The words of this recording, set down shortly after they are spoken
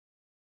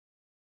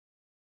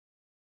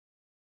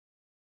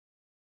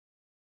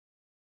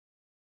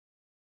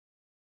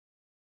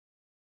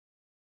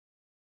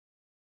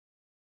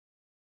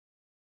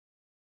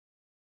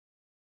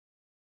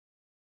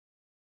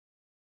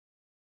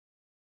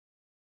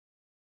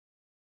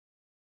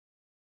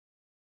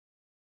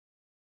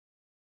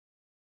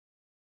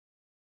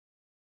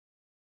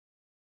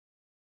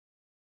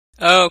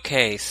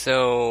Okay,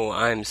 so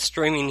I'm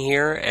streaming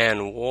here,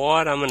 and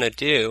what I'm going to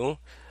do,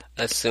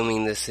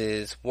 assuming this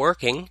is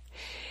working,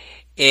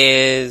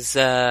 is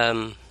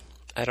I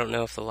don't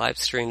know if the live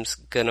stream's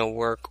going to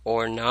work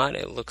or not.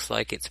 It looks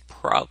like it's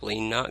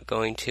probably not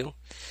going to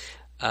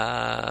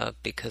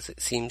because it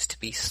seems to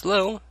be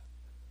slow.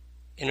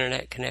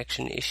 Internet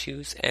connection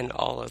issues and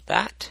all of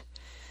that.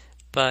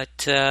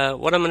 But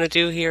what I'm going to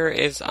do here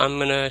is I'm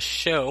going to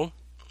show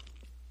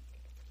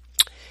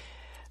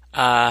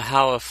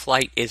how a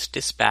flight is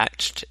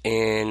dispatched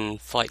in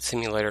Flight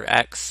Simulator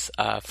X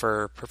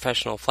for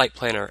Professional Flight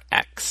Planner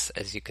X,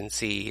 as you can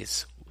see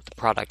is the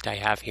product I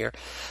have here.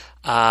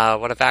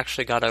 What I've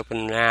actually got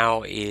open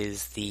now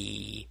is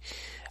the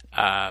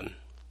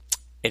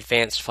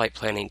Advanced Flight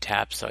Planning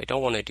tab, so I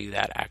don't want to do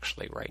that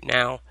actually right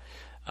now.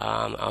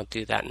 I'll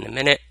do that in a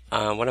minute.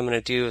 What I'm going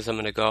to do is I'm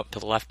going to go up to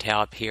the left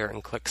tab here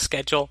and click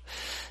Schedule.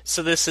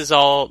 So this is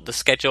all the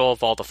schedule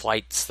of all the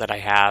flights that I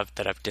have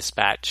that I've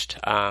dispatched.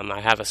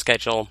 I have a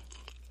schedule.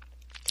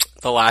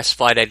 The last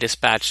flight I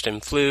dispatched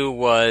and flew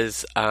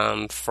was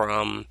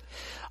from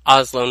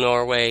Oslo,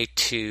 Norway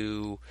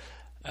to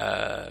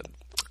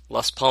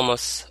Las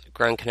Palmas,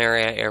 Gran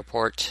Canaria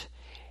Airport,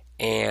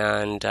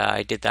 and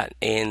I did that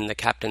in the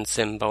Captain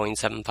Sim Boeing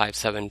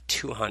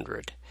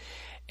 757-200.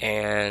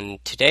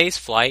 And today's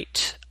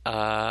flight,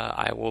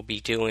 I will be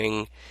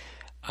doing,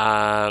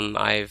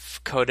 I've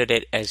coded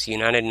it as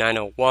United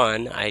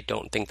 901. I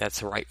don't think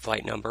that's the right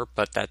flight number,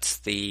 but that's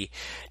the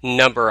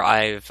number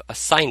I've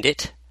assigned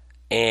it.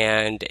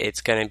 And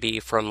it's going to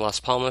be from Las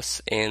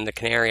Palmas in the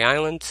Canary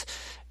Islands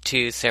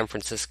to San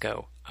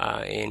Francisco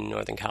in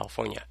Northern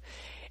California.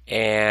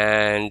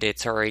 And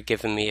it's already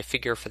given me a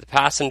figure for the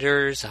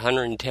passengers,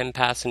 110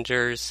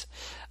 passengers,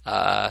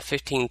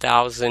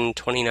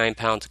 15,029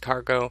 pounds of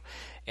cargo,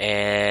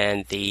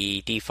 and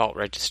the default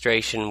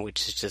registration,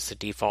 which is just a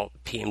default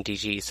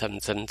PMDG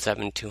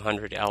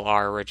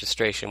 777-200LR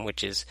registration,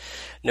 which is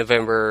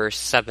November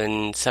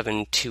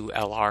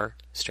 772LR,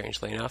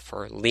 strangely enough,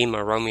 or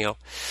Lima Romeo.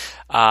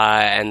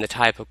 And the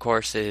type, of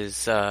course,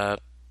 is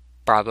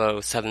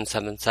Bravo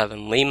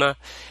 777 Lima.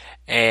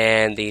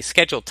 And the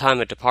scheduled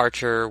time of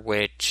departure,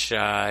 which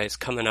is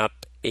coming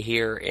up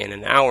here in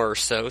an hour or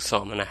so, so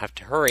I'm going to have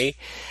to hurry,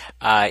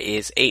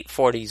 is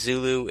 8:40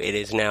 Zulu. It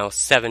is now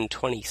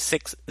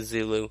 7:26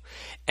 Zulu,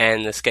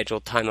 and the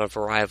scheduled time of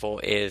arrival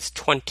is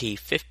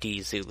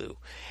 20:50 Zulu.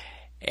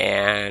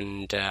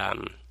 And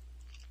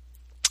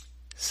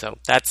so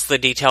that's the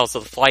details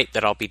of the flight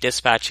that I'll be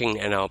dispatching,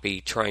 and I'll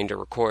be trying to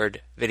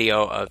record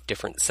video of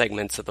different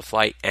segments of the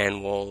flight,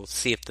 and we'll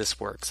see if this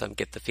works. I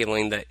get the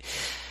feeling that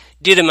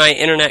due to my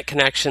internet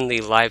connection,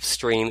 the live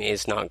stream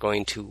is not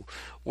going to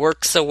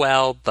work so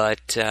well, but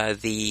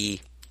the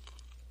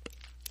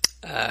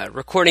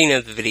recording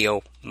of the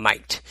video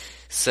might.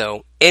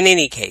 So, in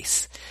any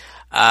case,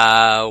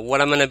 what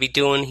I'm going to be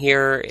doing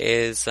here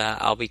is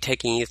I'll be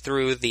taking you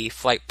through the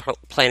flight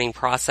planning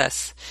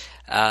process.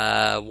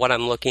 What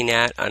I'm looking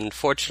at,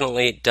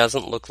 unfortunately, it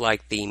doesn't look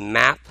like the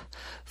map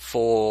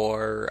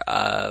for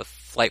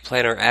Flight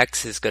Planner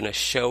X is going to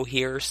show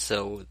here,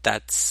 so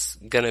that's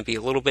going to be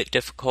a little bit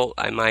difficult.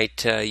 I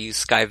might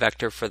use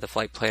SkyVector for the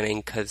flight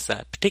planning because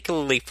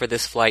particularly for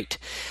this flight,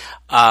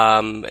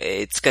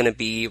 it's going to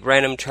be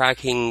random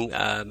tracking.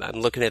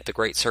 I'm looking at the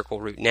Great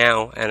Circle route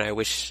now, and I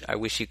wish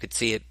you could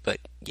see it, but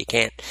you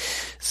can't.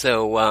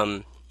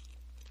 So,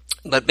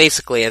 but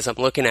basically, as I'm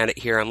looking at it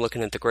here, I'm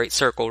looking at the Great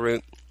Circle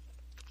route.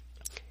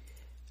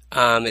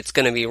 It's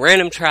going to be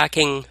random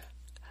tracking,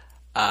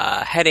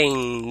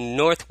 heading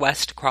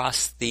northwest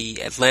across the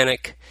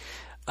Atlantic,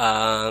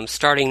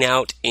 starting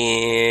out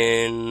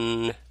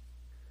in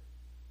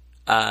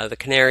the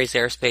Canaries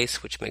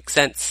airspace, which makes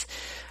sense.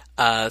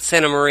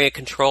 Santa Maria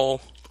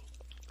Control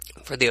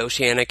for the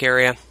Oceanic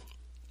area,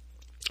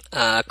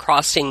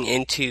 crossing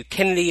into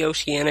Kennedy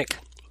Oceanic.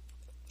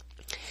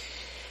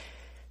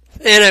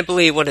 Then I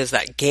believe, what is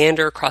that,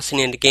 Gander, crossing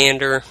into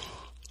Gander.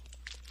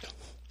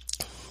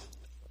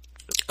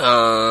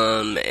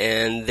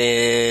 And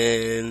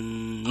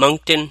then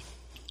Moncton,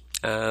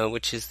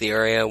 which is the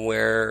area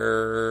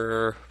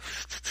where,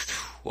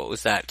 what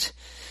was that?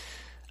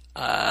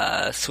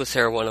 Swiss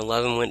Air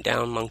 111 went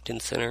down, Moncton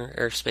Center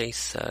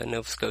airspace,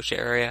 Nova Scotia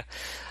area.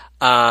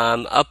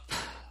 Up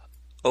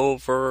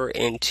over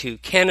into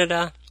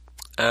Canada,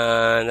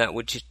 that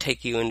would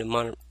take you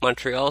into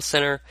Montreal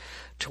Center,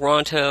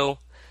 Toronto,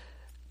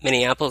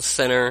 Minneapolis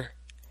Center,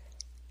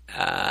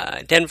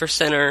 Denver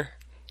Center,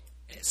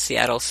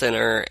 Seattle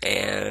Center,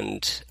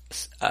 and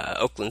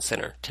Oakland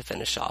Center to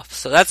finish off.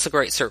 So that's the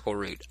Great Circle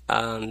route.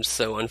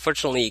 So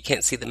unfortunately you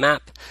can't see the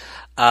map.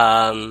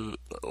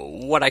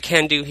 What I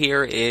can do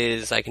here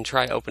is I can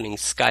try opening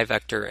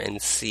SkyVector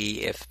and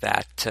see if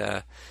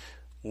that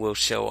will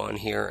show on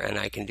here, and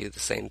I can do the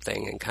same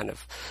thing and kind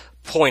of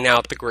point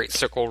out the Great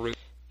Circle route.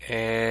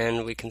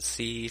 And we can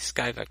see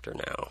SkyVector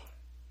now.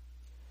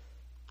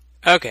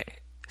 Okay,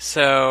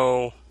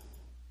 so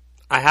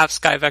I have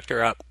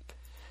SkyVector up.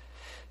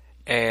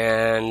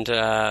 And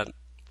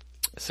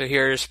so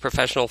here's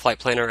Professional Flight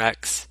Planner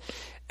X,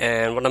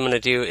 And what I'm going to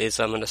do is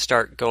I'm going to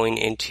start going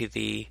into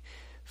the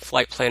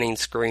flight planning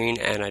screen,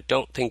 and I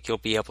don't think you'll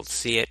be able to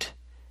see it,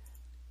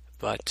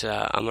 but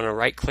I'm going to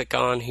right click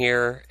on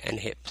here and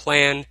hit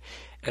plan,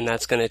 and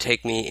that's going to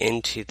take me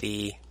into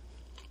the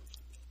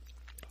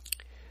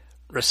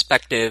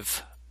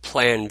respective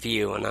plan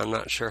view, and I'm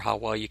not sure how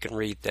well you can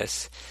read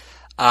this,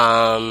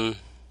 but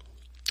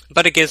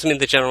it gives me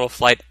the general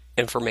flight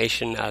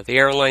information. The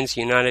airline's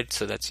United,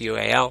 so that's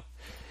UAL,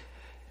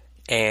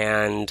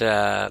 and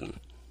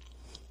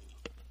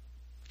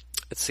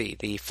let's see,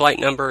 the flight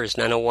number is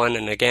 901,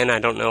 and again, I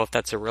don't know if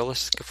that's a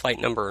realistic flight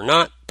number or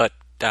not, but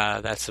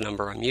that's the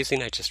number I'm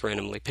using. I just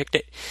randomly picked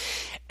it.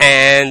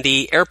 And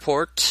the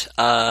airport,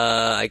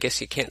 I guess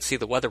you can't see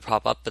the weather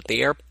pop up, but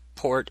the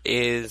airport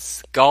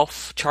is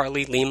Golf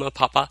Charlie Lima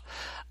Papa,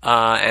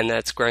 and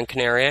that's Gran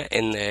Canaria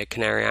in the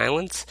Canary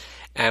Islands.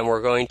 And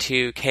we're going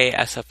to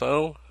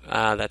KSFO,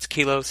 that's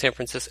Kilo San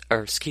Francisco,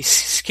 or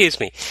excuse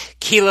me,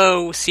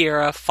 Kilo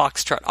Sierra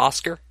Foxtrot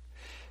Oscar.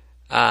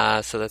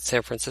 So that's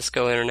San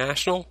Francisco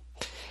International.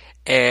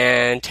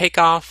 And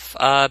takeoff,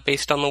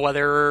 based on the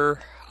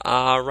weather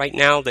right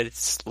now that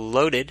it's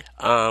loaded,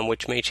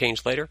 which may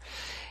change later,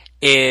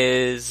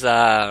 is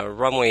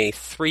runway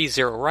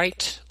 30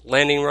 right,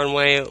 landing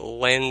runway,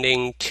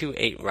 landing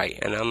 28 right.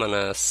 And I'm going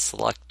to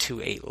select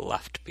 28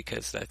 left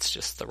because that's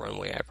just the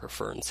runway I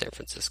prefer in San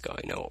Francisco.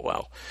 I know it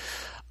well.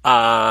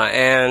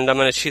 And I'm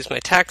going to choose my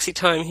taxi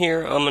time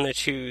here. I'm going to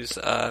choose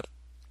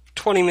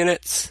 20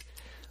 minutes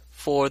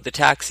for the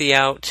taxi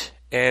out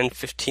and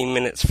 15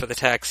 minutes for the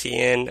taxi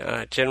in.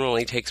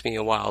 Generally takes me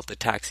a while to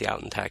taxi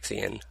out and taxi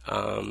in.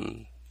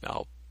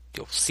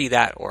 You'll see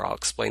that, or I'll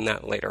explain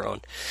that later on,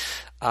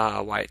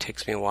 why it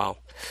takes me a while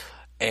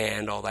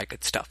and all that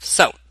good stuff.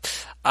 So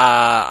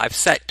I've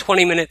set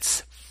 20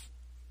 minutes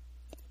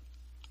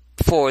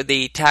for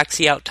the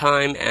taxi out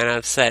time, and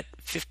I've set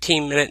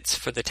 15 minutes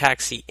for the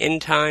taxi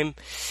in time.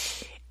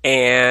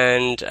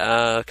 And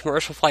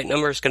commercial flight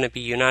number is going to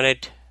be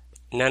United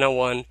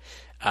 901.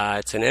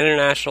 It's an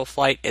international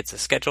flight. It's a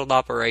scheduled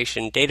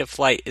operation. Date of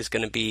flight is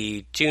going to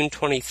be June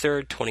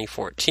 23rd,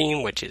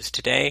 2014, which is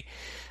today.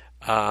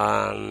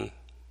 And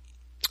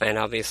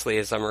obviously,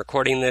 as I'm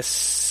recording this,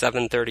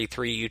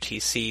 7:33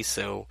 UTC,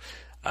 so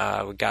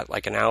we got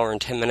like an hour and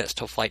 10 minutes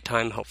till flight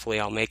time. Hopefully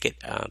I'll make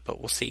it, but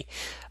we'll see.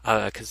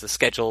 Because the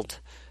scheduled,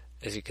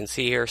 as you can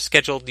see here,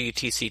 scheduled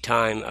UTC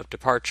time of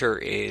departure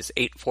is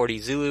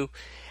 8:40 Zulu.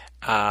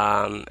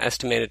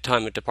 Estimated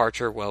time of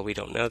departure, well, we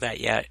don't know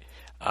that yet.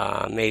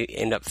 May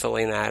end up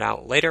filling that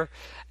out later.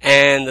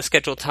 And the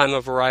scheduled time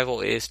of arrival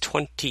is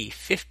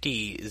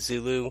 20:50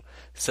 Zulu,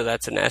 so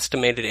that's an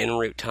estimated en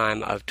route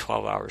time of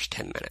 12 hours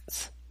 10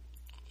 minutes.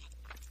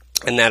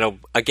 And that'll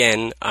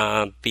again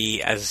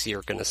be, as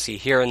you're going to see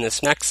here in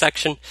this next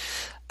section,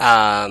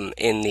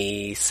 in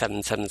the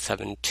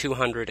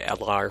 777-200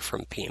 LR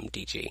from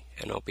PMDG,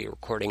 and I'll be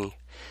recording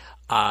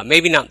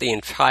maybe not the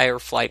entire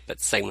flight,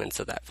 but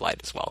segments of that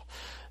flight as well.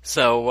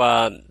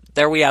 So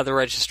there we have the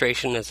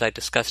registration, as I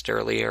discussed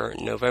earlier,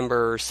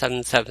 November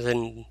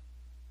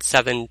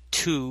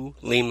 7772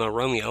 Lima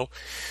Romeo,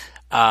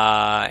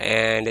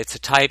 and it's a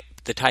type.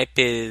 The type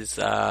is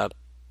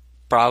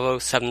Bravo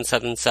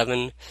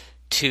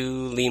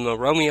 7772 Lima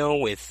Romeo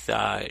with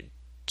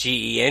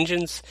GE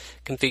engines.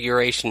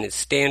 Configuration is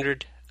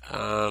standard.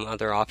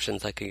 Other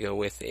options I could go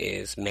with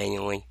is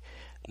manual,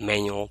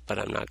 but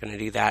I'm not going to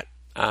do that.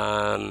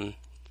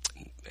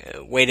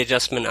 Weight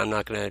adjustment, I'm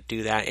not going to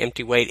do that.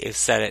 Empty weight is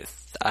set at,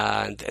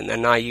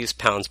 and I use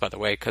pounds, by the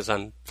way, because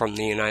I'm from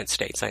the United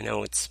States. I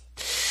know it's,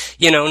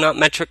 not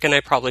metric, and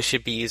I probably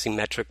should be using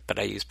metric, but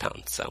I use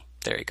pounds, so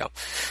there you go.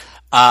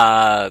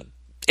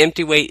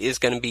 Empty weight is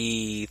going to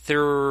be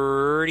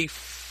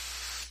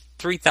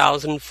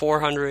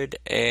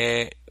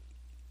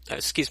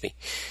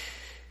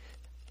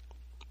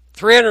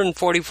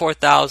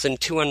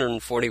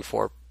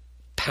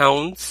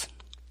pounds.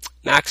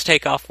 Max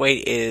takeoff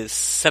weight is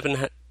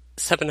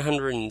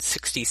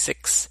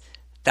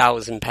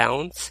 766,000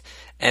 pounds,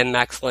 and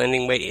max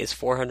landing weight is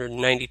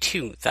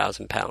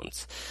 492,000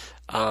 pounds.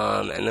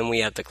 And then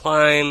we have the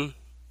climb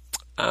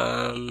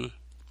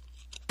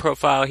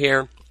profile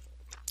here.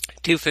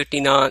 250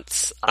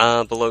 knots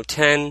below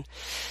 10,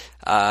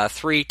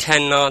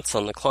 310 knots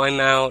on the climb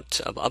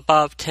out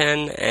above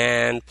 10,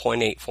 and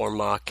 0.84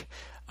 Mach.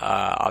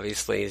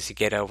 Obviously, as you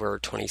get over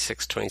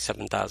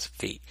 27,000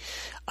 feet.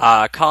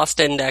 Cost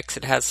index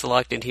it has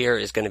selected here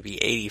is going to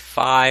be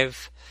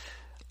 85.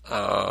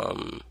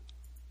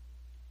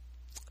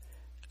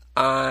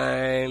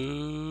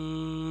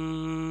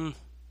 I'm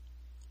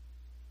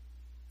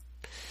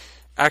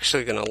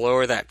actually going to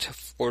lower that to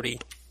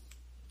 40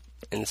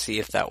 and see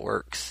if that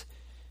works.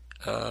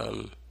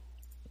 Trying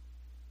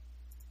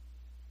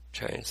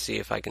to see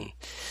if I can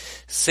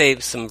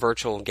save some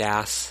virtual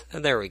gas.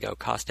 There we go,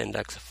 cost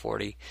index of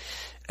 40.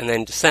 And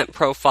then descent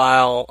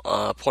profile,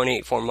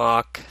 0.84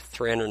 Mach,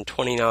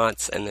 320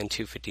 knots, and then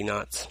 250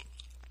 knots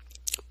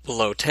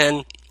below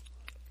 10.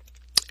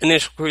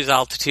 Initial cruise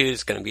altitude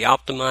is going to be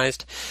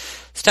optimized.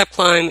 Step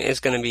climb is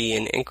going to be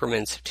in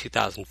increments of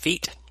 2,000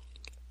 feet.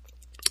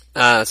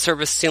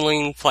 Service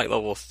ceiling, flight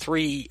level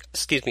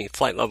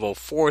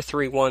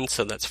 431,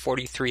 so that's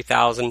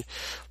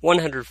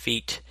 43,100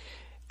 feet.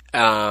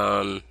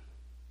 And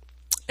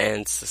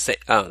it's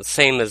the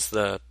same as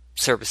the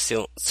service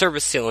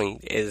ceiling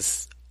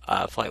is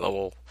flight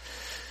level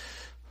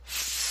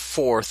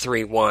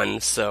 431,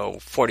 so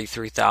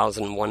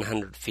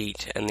 43,100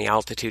 feet, and the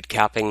altitude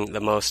capping,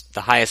 the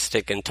highest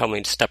it can tell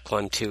me to step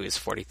climb to is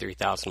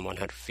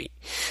 43,100 feet.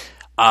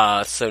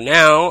 So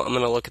now I'm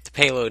going to look at the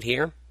payload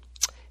here,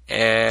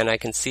 and I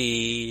can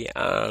see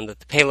that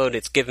the payload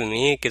it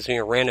gives me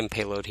a random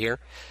payload here.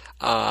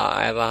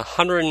 I have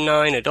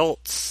 109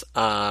 adults,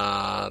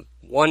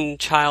 1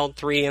 child,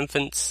 3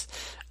 infants.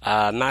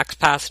 Max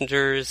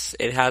passengers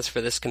it has for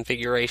this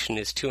configuration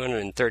is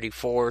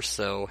 234,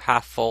 so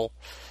half full.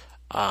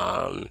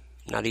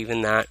 Not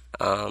even that,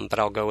 but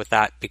I'll go with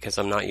that because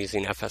I'm not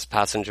using FS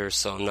passengers,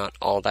 so I'm not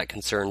all that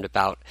concerned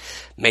about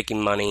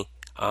making money.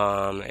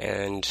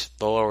 And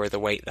the lower the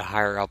weight, the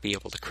higher I'll be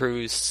able to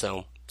cruise,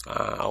 so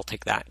I'll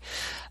take that.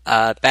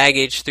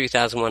 Baggage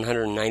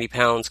 3,190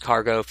 pounds,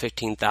 cargo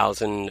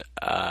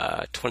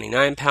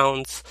 15,029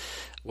 pounds,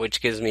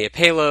 which gives me a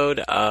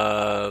payload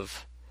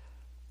of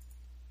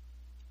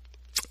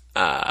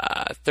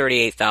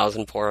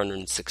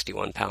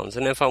 38,461 pounds.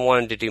 And if I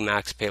wanted to do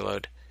max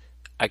payload,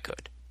 I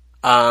could.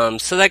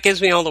 So that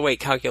gives me all the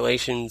weight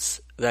calculations.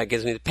 That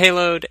gives me the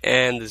payload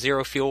and the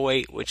zero fuel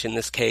weight, which in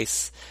this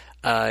case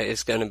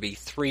is going to be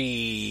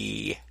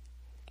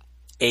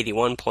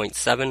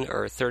 381.7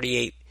 or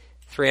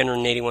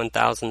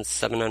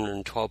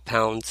 381,712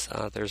 pounds.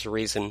 There's a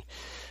reason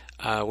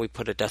we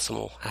put a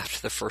decimal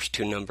after the first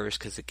 2 numbers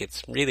because it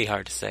gets really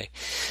hard to say.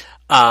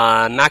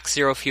 Max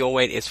zero fuel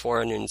weight is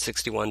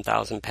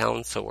 461,000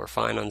 pounds, so we're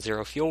fine on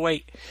zero fuel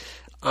weight.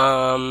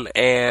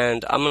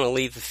 And I'm going to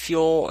leave the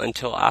fuel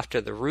until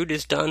after the route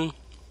is done.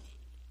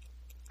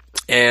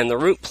 And the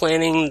route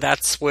planning,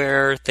 that's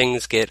where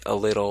things get a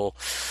little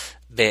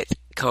bit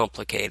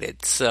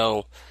complicated.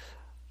 So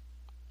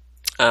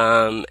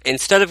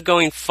instead of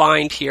going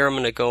find here, I'm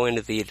going to go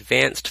into the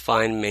advanced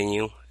find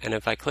menu. And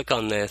if I click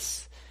on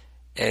this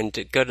and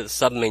to go to the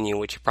submenu,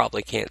 which you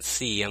probably can't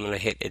see, I'm going to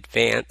hit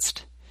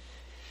advanced.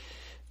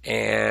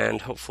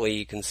 And hopefully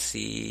you can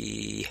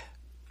see.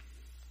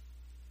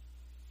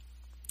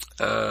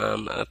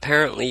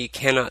 Apparently you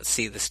cannot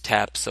see this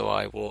tab, so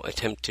I will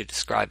attempt to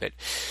describe it.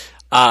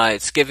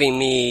 It's giving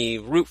me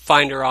route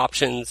finder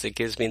options. It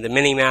gives me the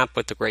mini map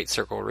with the Great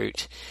Circle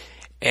route.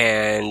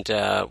 And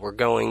we're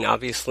going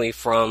obviously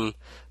from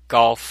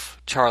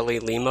Golf Charlie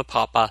Lima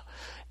Papa,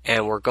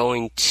 and we're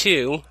going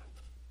to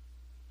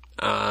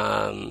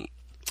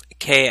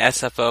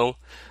KSFO,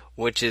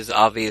 which is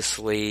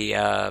obviously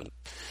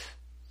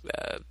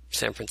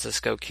San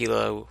Francisco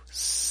Kilo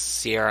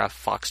Sierra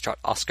Foxtrot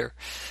Oscar.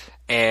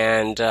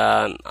 And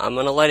I'm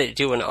going to let it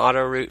do an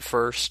auto route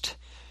first.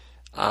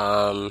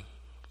 I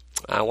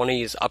want to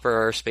use upper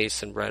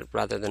airspace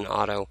rather than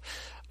auto.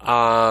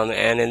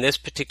 And in this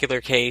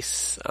particular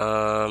case,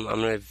 I'm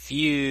going to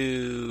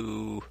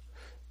view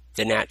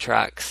the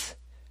Nicnacjak,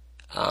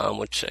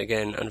 which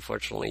again,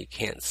 unfortunately, you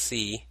can't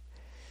see.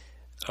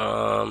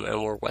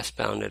 And we're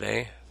westbound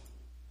today.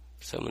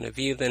 So I'm going to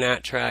view the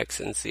Nicnacjak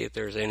and see if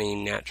there's any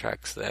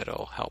Nicnacjak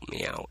that'll help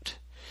me out.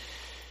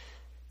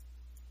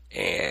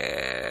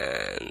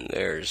 And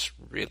there's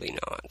really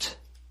not.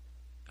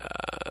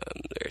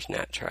 There's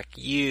Nicnacjak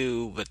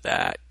U, but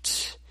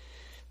that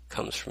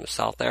comes from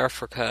South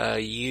Africa.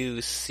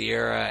 U,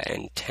 Sierra,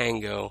 and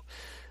Tango,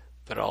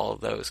 but all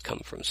of those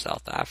come from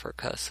South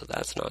Africa, so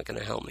that's not going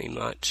to help me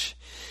much.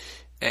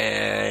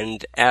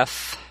 And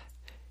F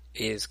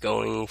is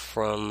going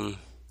from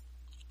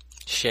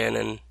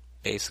Shannon,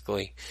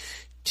 basically,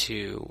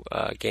 to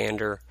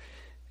Gander,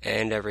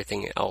 and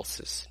everything else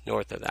is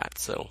north of that.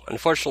 So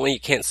unfortunately you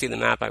can't see the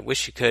map. I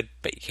wish you could,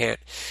 but you can't.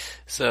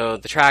 So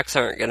the tracks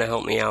aren't going to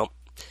help me out.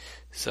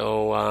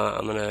 So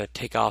I'm going to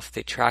take off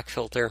the track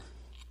filter,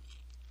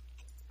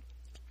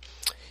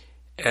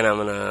 and I'm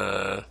going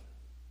to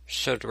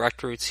show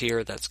direct routes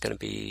here. That's going to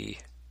be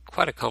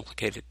quite a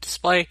complicated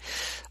display,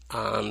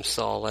 so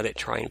I'll let it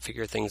try and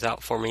figure things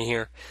out for me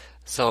here.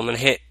 So I'm going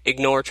to hit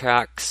ignore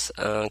tracks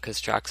because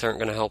tracks aren't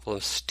going to help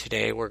us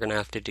today. We're going to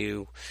have to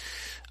do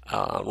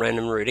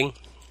random routing.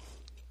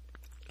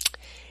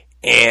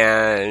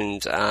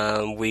 And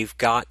we've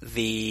got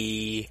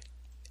the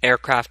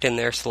aircraft in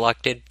there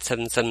selected,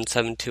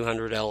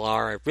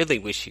 777-200LR. I really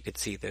wish you could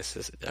see this.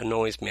 It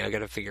annoys me. I got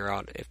to figure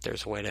out if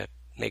there's a way to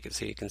make it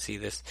so you can see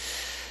this.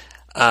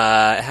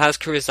 It has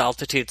cruise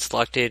altitude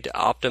selected,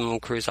 optimum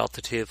cruise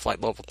altitude,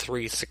 flight level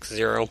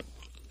 360.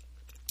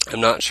 I'm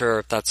not sure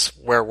if that's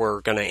where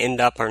we're going to end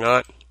up or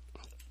not.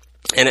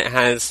 And it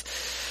has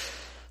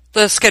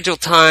the scheduled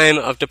time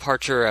of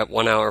departure at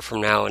 1 hour from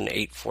now in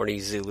 8:40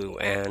 Zulu.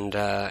 And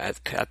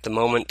at the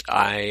moment,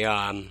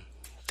 I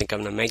think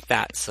I'm going to make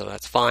that, so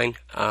that's fine.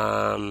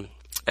 And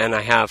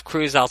I have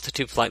cruise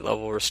altitude, flight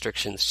level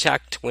restrictions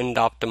checked, wind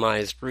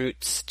optimized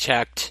routes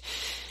checked,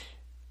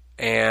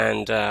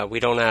 and we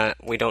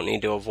don't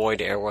need to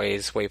avoid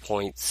airways,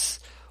 waypoints,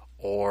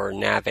 or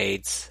nav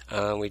aids.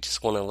 We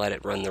just want to let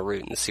it run the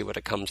route and see what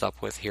it comes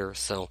up with here.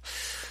 So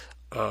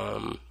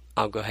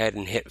I'll go ahead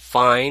and hit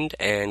find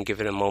and give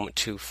it a moment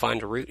to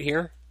find a route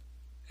here.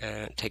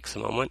 It takes a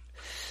moment.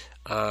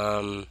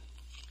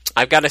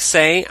 I've got to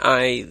say,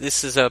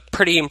 this is a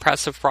pretty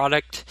impressive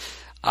product,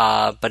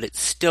 but it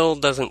still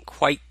doesn't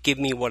quite give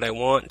me what I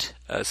want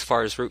as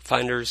far as route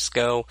finders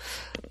go.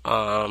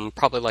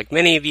 Probably like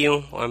many of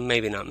you, or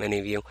maybe not many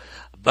of you,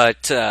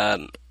 but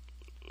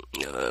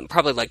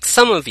probably like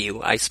some of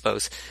you, I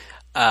suppose.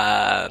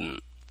 I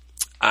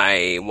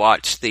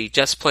watched the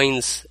Just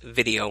Planes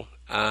video,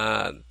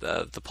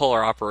 the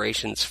polar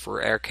operations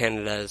for Air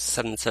Canada's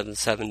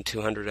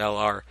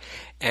 777-200LR,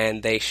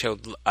 and they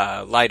showed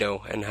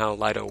Lido and how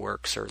Lido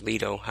works, or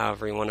Lido,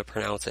 however you want to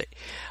pronounce it,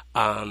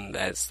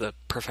 as the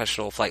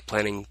professional flight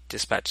planning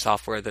dispatch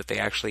software that they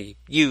actually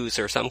use,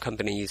 or some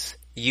companies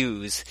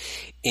use,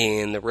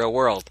 in the real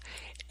world.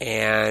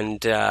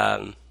 And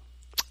I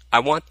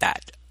want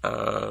that.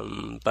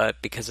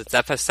 But because it's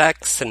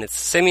FSX and it's a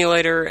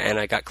simulator, and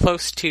I got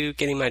close to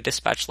getting my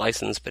dispatch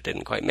license but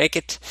didn't quite make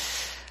it,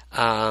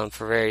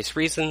 for various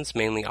reasons,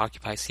 mainly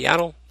Occupy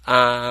Seattle,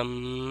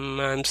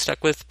 I'm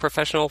stuck with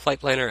Professional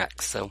Flight Planner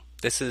X, so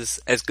this is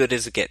as good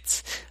as it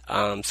gets.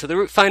 So the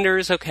route finder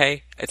is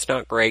okay, it's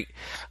not great,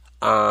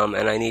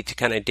 and I need to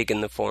kind of dig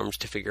in the forums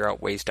to figure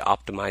out ways to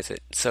optimize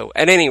it. So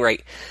at any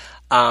rate,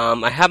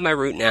 I have my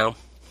route now,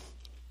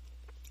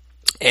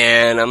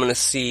 and I'm going to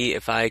see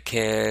if I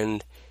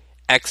can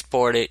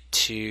export it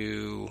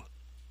to...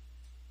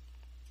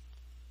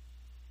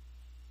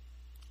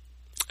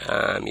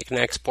 you can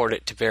export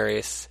it to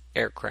various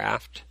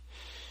aircraft.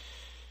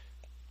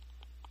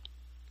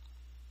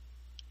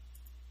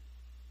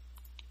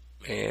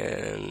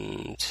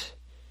 And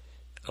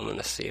I'm going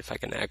to see if I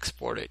can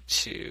export it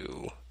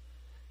to...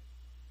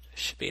 I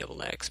should be able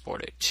to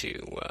export it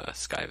to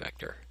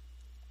SkyVector.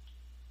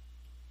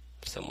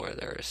 Somewhere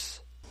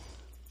there's...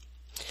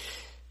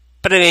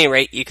 But at any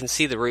rate, you can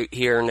see the route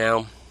here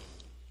now.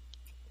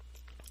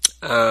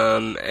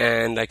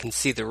 And I can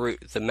see the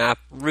route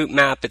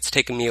map. It's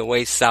taken me a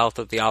ways south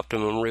of the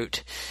optimum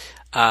route.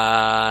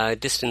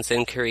 Distance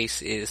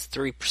increase is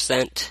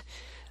 3%.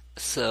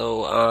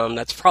 So,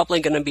 that's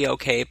probably going to be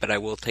okay, but I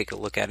will take a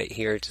look at it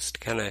here just to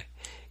kind of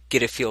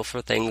get a feel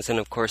for things. And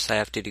of course I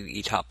have to do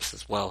ETOPS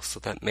as well, so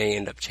that may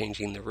end up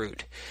changing the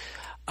route.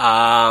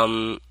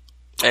 And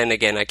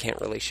again, I can't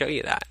really show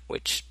you that,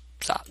 which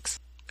sucks.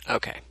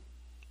 Okay.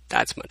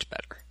 That's much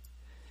better.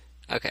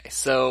 Okay,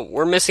 so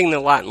we're missing the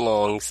lat and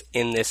longs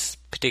in this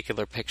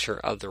particular picture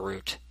of the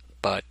route,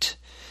 but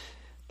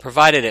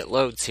provided it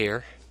loads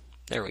here,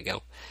 there we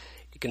go.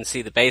 You can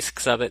see the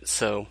basics of it.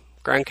 So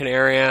Gran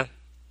Canaria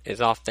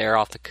is off there,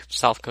 off the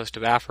south coast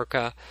of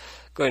Africa,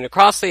 going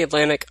across the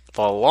Atlantic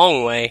the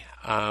long way,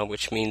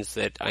 which means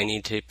that I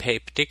need to pay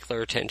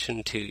particular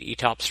attention to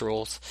ETOPS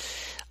rules.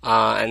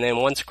 And then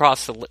once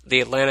across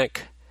the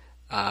Atlantic,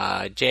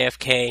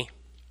 JFK,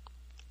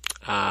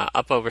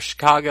 up over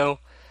Chicago,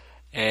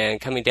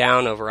 and coming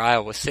down over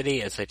Iowa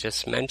City, as I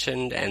just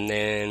mentioned, and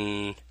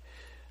then,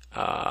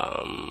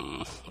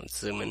 let's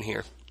zoom in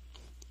here.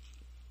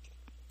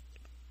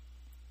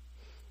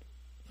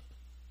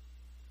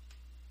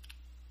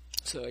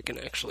 So I can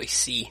actually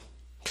see.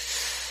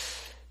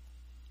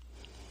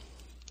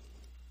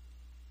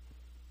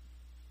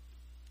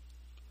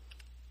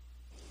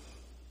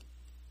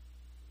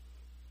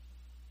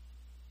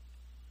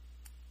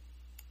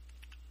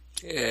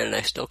 And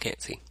I still can't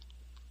see.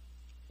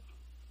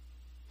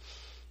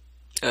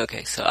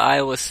 Okay, so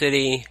Iowa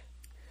City,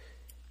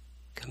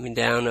 coming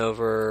down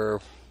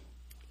over,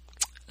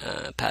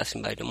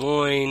 passing by Des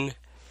Moines,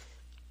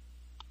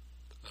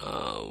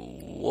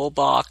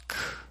 Woolbach,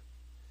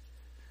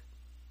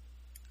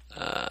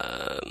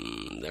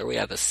 there we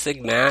have a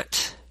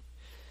SIGMAT,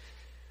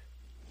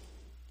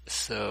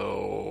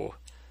 so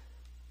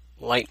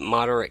light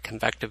moderate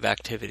convective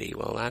activity.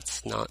 Well,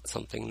 that's not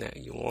something that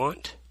you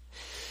want.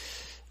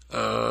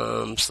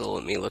 So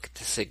let me look at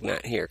the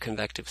SIGMAT here,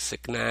 convective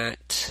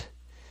SIGMAT.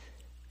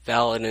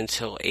 Valid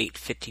until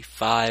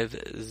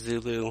 8:55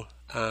 Zulu.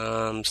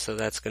 So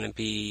that's going to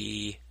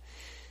be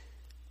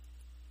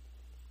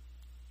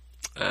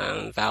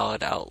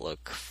valid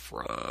outlook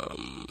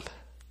from.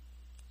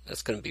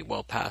 That's going to be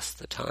well past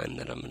the time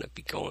that I'm going to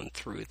be going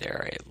through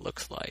there. It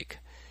looks like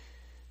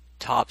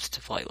tops to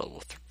flight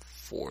level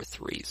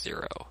 430.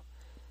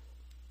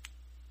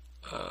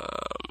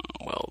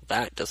 Well,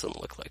 that doesn't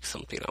look like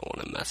something I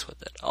want to mess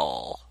with at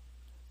all.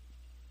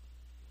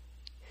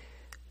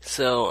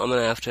 So I'm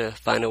going to have to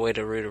find a way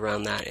to route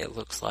around that, it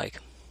looks like.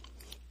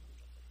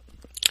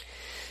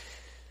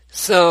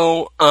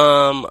 So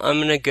I'm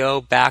going to go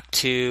back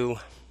to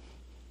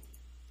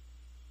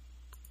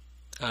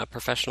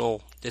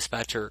Professional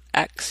Dispatcher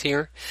X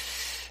here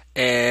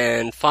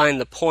and find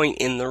the point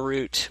in the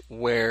route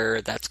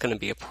where that's going to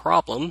be a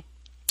problem.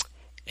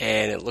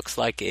 And it looks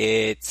like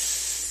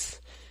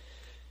it's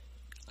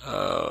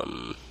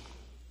going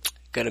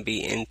to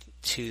be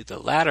into the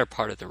latter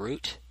part of the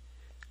route.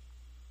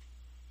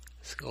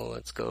 So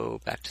let's go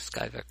back to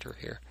SkyVector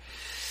here.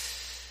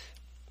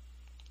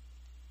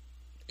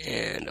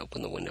 and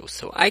open the window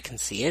so I can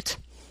see it.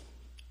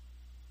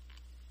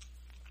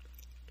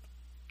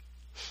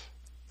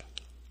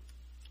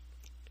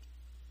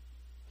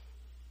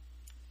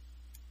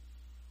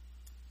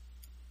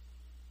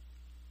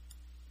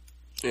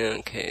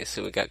 Okay,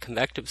 so we got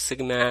convective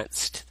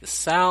sigmats to the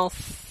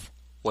south.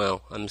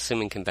 Well, I'm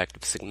assuming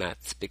convective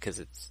sigmats because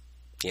it's,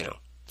 you know,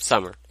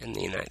 summer in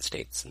the United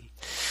States, and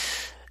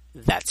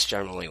that's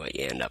generally what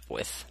you end up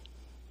with.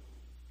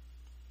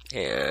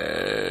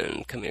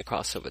 And coming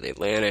across over the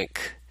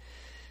Atlantic,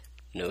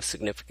 no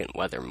significant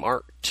weather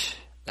marked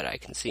that I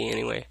can see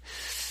anyway.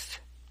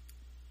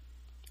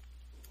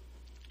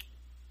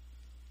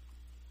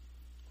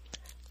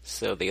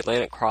 So the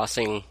Atlantic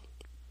crossing,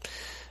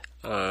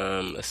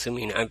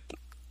 assuming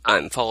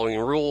I'm following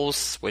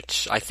rules,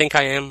 which I think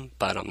I am,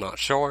 but I'm not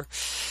sure.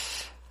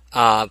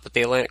 But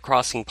the Atlantic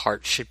crossing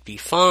part should be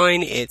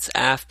fine. It's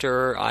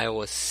after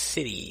Iowa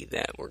City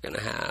that we're going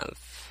to have,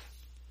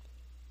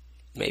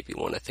 maybe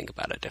want to think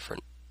about a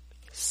different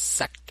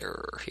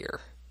sector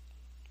here.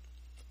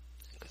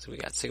 Because we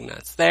got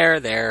sigmats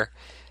there,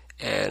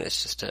 and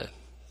it's just a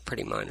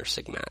pretty minor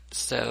sigmat.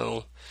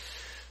 So,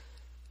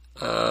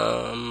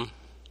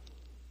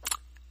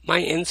 my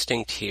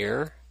instinct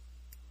here,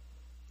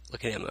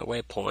 looking at my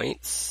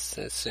waypoints,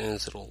 as soon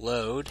as it'll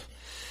load,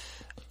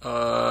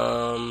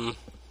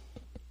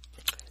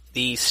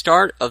 the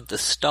start of the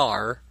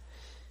star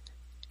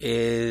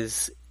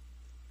is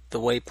the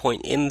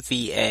waypoint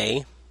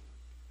MVA,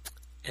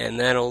 and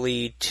that'll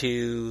lead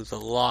to the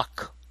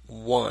lock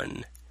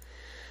 1.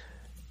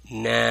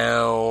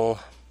 Now,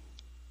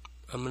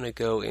 I'm going to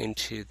go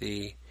into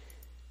the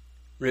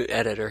route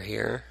editor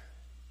here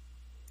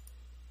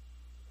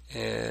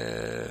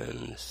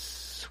and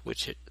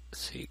switch it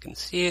so you can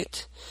see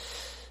it.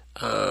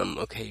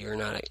 Okay, you're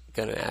not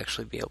going to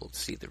actually be able to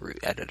see the route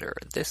editor.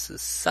 This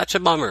is such a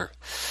bummer.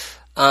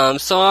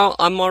 So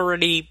I'm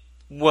already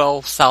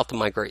well south of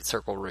my Great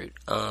Circle route,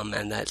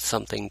 and that's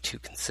something to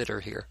consider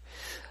here.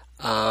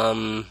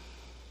 So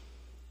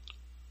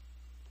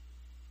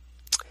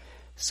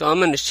I'm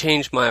going to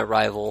change my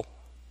arrival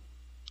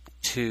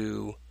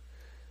to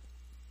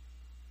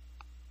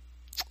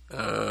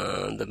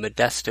the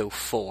Modesto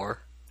 4,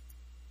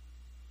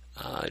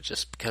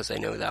 just because I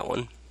know that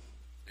one,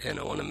 and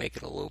I want to make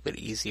it a little bit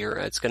easier.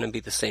 It's going to be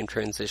the same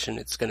transition.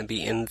 It's going to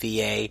be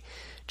MVA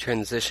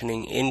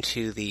transitioning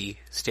into the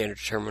standard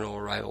terminal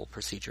arrival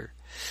procedure.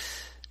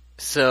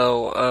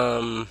 So,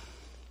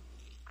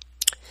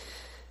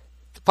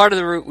 the part of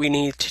the route we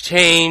need to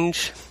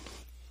change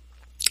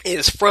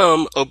is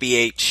from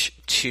OBH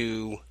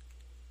to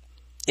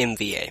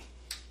MVA.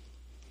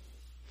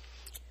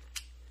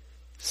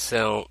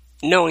 So,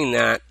 knowing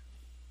that,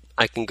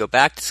 I can go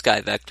back to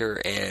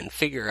SkyVector and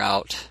figure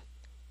out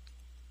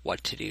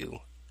what to do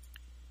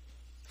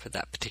for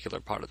that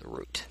particular part of the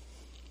route.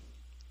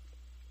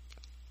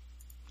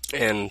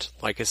 And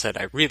like I said,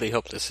 I really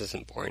hope this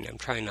isn't boring. I'm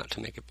trying not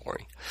to make it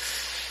boring.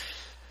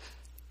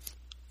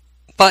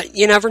 But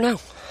you never know.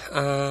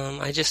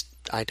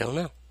 I don't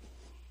know.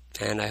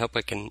 And I hope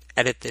I can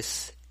edit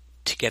this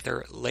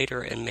together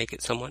later and make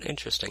it somewhat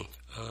interesting.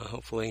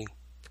 Hopefully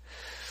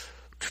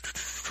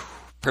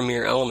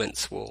Premiere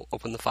Elements will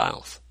open the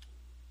files.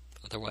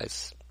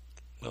 Otherwise,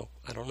 well,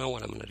 I don't know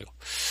what I'm going to do.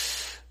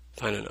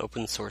 Find an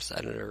open source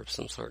editor of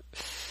some sort.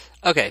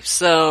 Okay,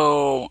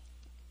 so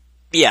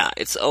yeah,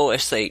 it's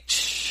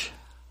OSH.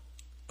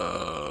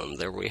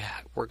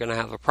 We're going to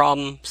have a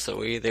problem. So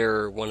we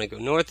either want to go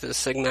north of the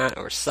sigmat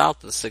or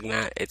south of the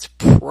sigmat. It's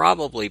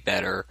probably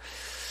better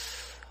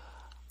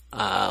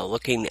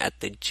looking at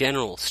the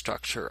general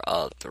structure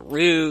of the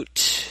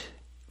route.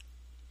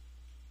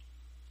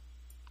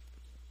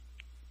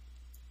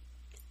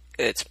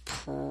 It's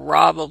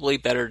probably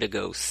better to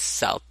go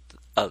south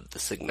of the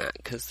sigmat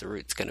because the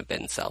route's going to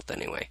bend south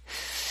anyway.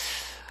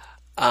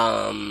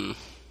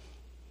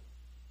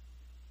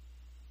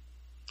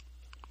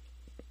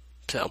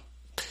 So,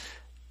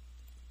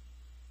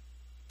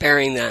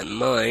 bearing that in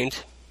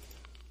mind,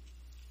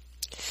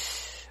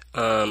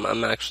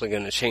 I'm actually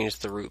going to change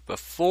the route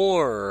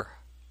before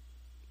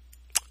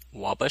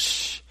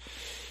Wabash.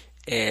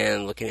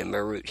 And looking at my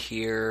route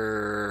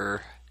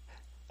here,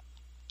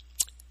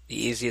 the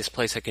easiest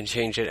place I can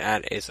change it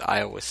at is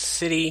Iowa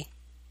City.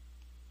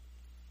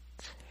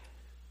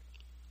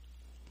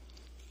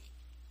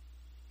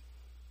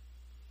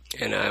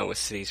 And Iowa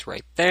City's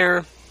right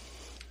there.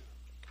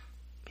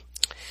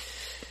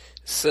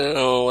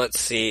 So let's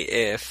see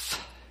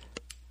if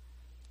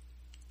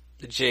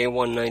the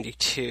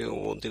J192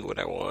 will do what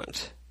I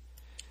want.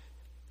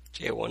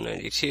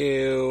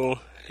 J192,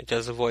 it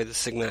does avoid the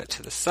sigmat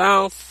to the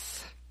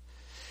south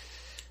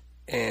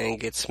and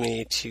gets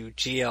me to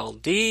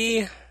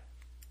GLD.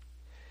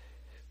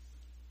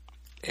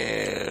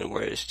 And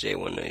where does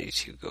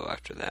J192 go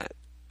after that?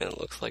 It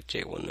looks like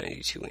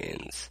J192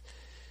 ends.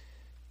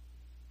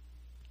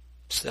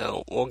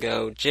 So we'll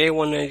go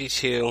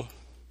J192.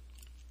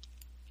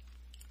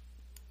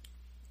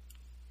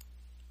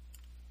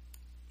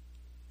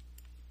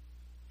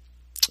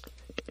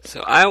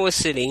 So Iowa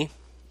City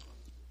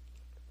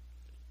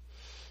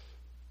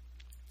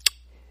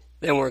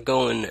Then we're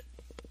going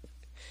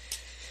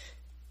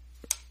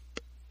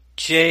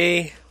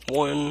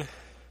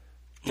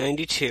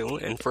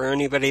J192, and for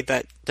anybody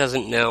that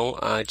doesn't know,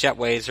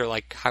 jetways are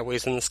like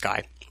highways in the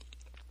sky.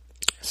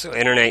 So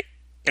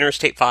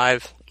Interstate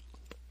 5,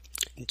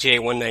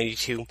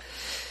 J192,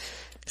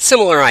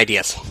 similar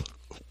ideas.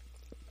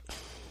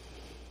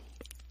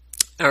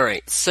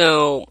 Alright,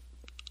 so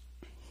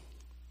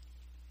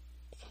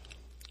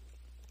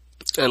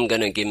I'm going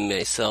to give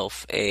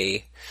myself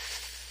a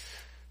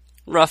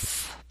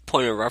rough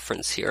point of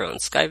reference here on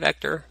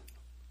SkyVector,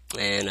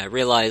 and I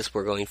realize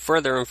we're going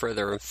further and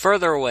further and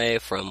further away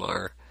from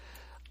our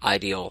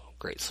ideal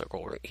great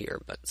circle right here,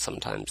 but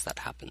sometimes that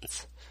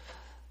happens.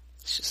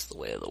 It's just the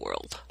way of the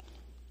world.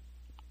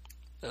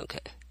 Okay.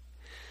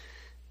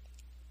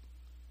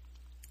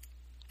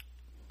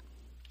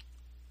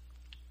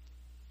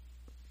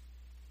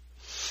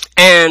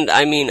 And,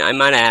 I mean, I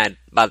might add,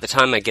 by the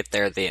time I get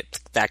there,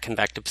 that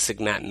convective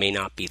sigmat may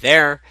not be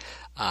there.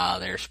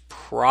 There's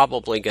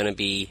probably going to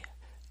be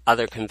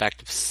other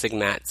convective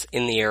sigmats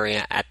in the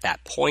area at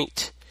that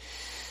point.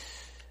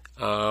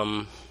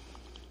 But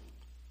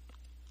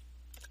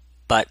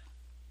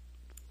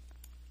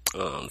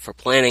for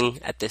planning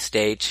at this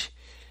stage,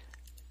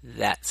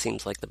 that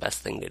seems like the best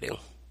thing to do.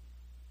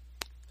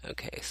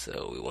 Okay,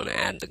 so we want to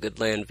add the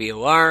Goodland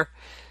VOR,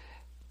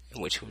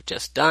 which we've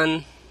just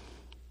done.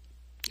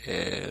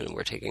 And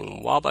we're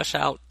taking Wabash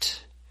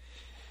out.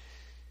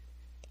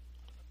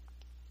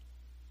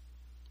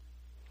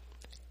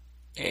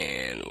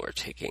 And we're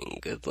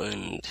taking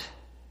Goodland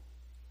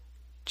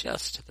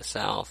just to the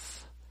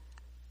south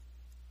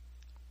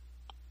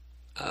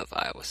of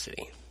Iowa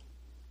City.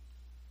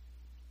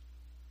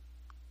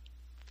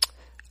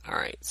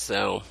 Alright,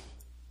 so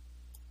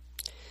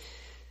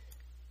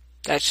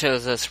that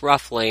shows us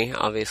roughly,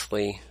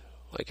 obviously,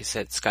 like I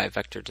said,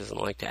 SkyVector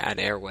doesn't like to add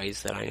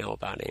airways that I know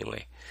about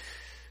anyway.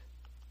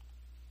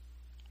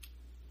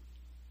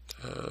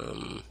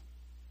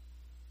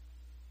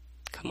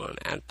 Come on,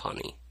 add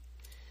Pawnee.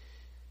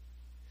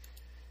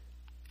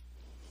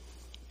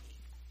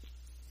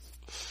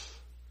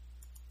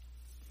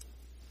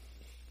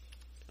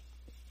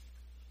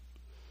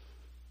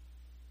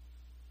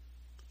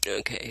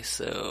 Okay,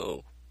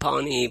 so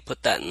Pawnee,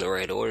 put that in the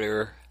right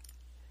order.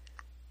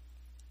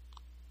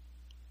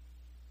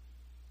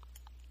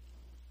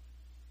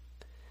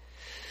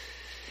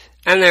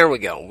 And there we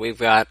go. We've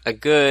got a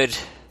good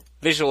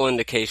visual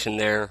indication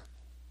there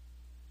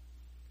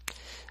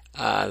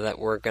that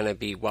we're going to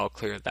be well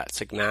clear of that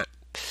sigmat.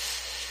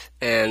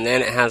 And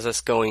then it has us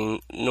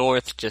going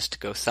north just to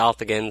go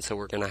south again, so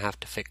we're going to have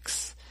to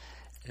fix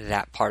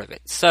that part of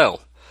it. So,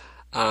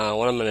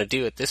 what I'm going to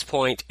do at this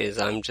point is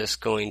I'm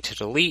just going to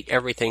delete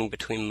everything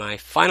between my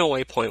final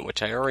waypoint,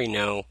 which I already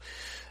know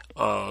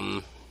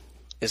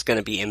is going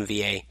to be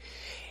MVA,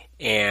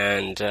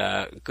 and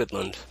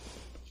Goodland.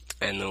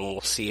 And then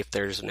we'll see if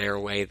there's an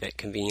airway that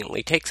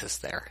conveniently takes us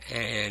there.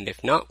 And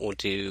if not, we'll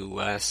do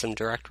some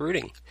direct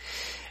routing.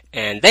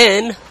 And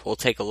then we'll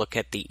take a look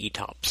at the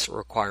ETOPS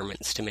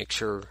requirements to make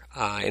sure,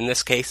 in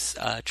this case,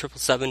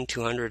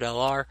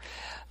 777-200LR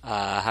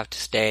have to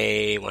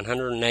stay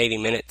 180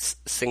 minutes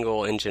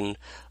single engine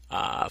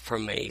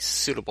from a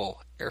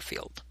suitable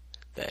airfield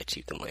that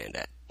you can land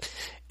at.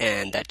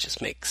 And that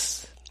just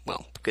makes,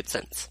 well, good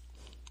sense,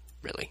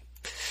 really,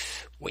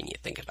 when you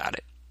think about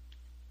it.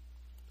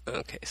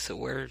 Okay, so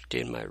where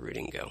did my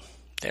routing go?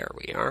 There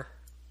we are.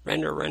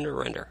 Render, render,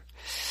 render.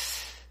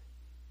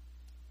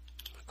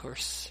 Of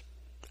course,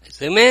 I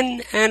zoom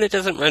in and it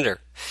doesn't render.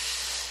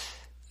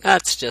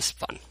 That's just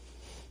fun.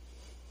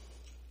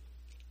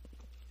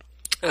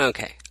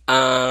 Okay.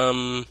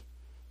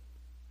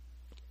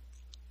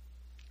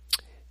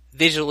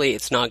 Visually,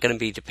 it's not going to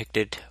be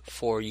depicted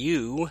for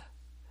you,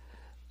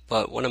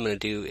 but what I'm going to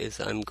do is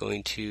I'm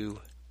going to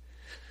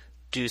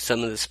do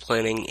some of this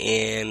planning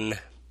in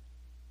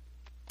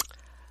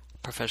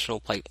Professional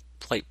Flight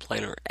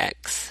Planner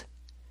X,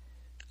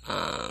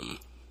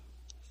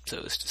 so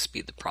as to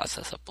speed the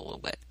process up a little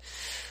bit.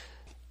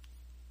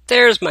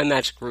 There's my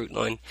magic route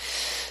line.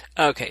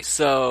 Okay,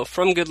 so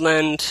from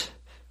Goodland,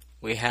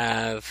 we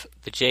have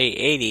the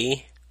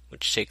J80,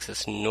 which takes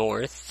us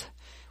north,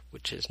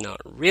 which is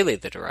not really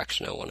the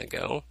direction I want to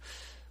go.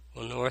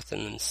 Well, north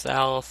and then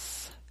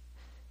south.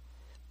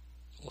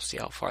 We'll see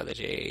how far the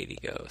J80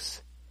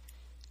 goes.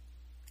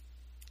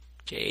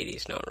 J80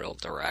 is not real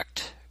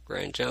direct.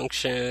 Grand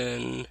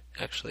Junction,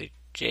 actually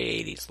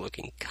J80 is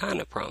looking kind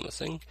of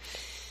promising.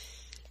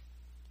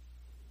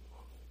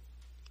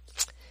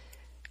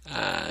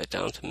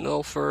 Down to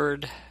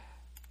Milford,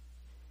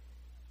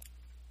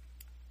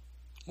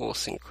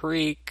 Wilson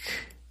Creek.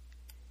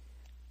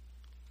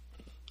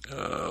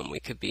 We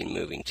could be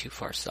moving too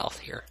far south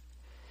here.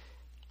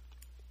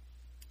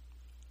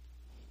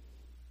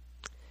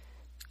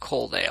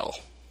 Coaldale.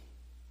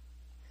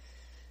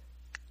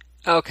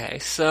 Okay,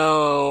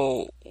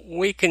 so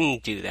we can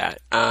do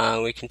that.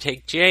 We can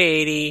take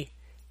J80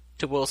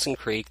 to Wilson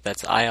Creek,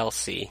 that's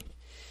ILC.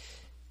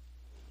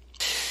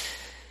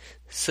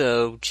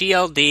 So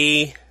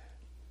GLD,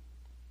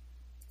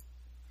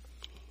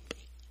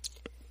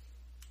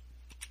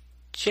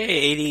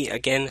 J80,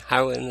 again,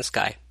 highway in the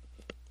sky,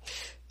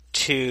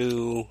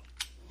 to,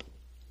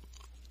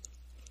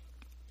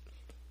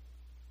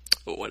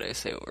 what did I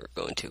say we're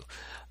going to?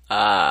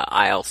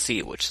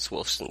 ILC, which is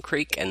Wilson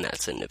Creek, and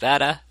that's in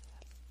Nevada.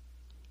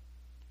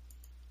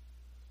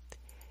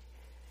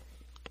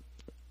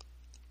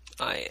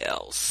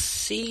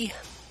 ILC.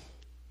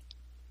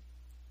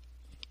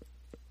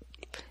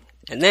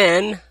 And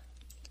then,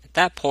 at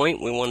that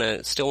point, we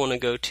still want to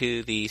go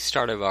to the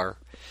start of our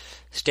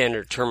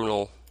standard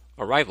terminal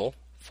arrival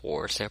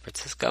for San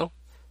Francisco,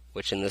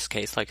 which in this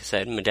case, like I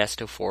said,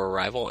 Modesto for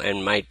arrival,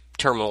 and my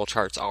terminal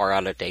charts are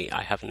out of date.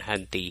 I haven't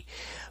had the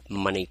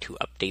money to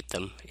update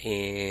them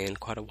in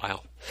quite a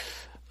while.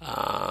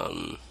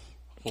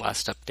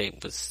 Last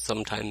update was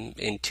sometime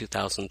in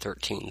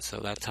 2013, so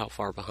that's how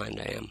far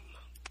behind I am.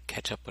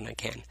 Catch up when I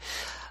can.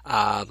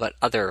 But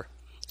other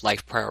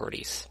life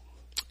priorities,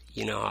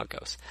 you know how it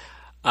goes.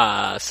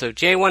 So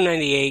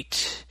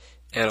J198,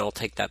 and I'll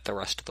take that the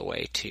rest of the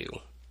way to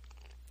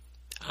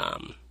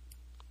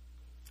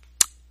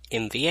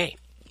MVA,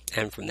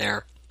 and from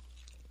there,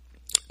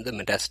 the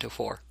Modesto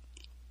 4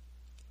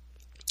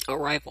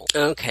 arrival.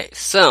 Okay,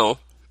 so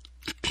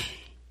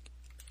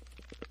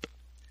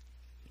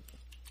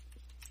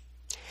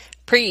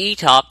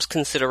pre-ETOPS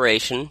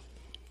consideration,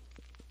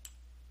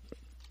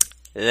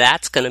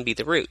 that's going to be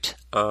the route.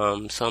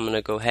 So I'm going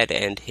to go ahead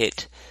and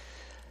hit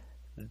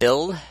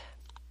build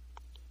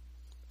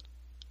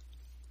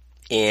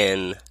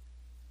in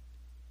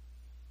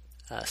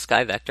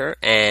SkyVector,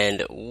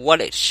 and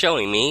what it's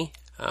showing me,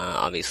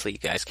 obviously you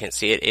guys can't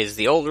see it, is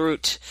the old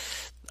route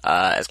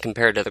as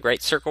compared to the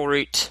Great Circle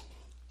route.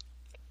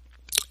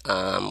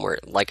 We're,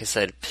 like I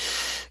said,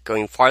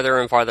 going farther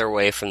and farther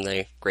away from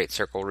the Great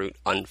Circle route,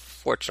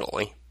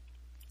 unfortunately.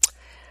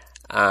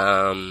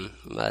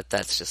 But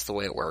that's just the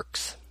way it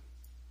works.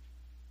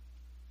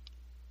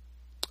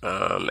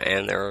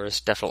 And there's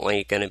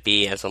definitely going to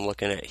be, as I'm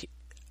looking at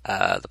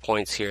the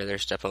points here,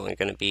 there's definitely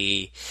going to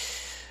be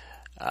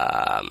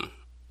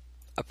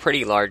a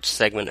pretty large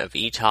segment of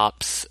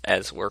ETOPS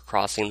as we're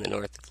crossing the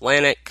North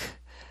Atlantic.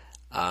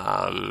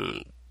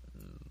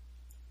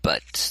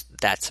 But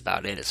that's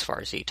about it as far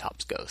as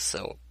ETOPS goes.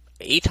 So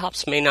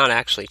ETOPS may not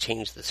actually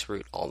change this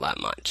route all that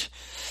much.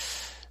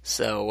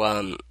 So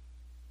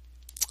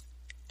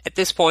at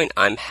this point,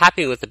 I'm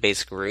happy with the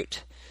basic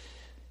route.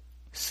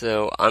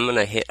 So I'm going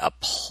to hit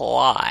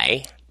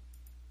apply,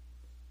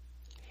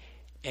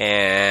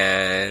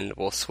 and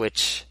we'll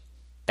switch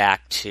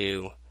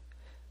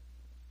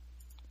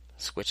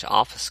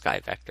off of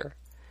SkyVector.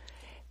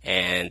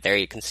 And there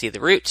you can see the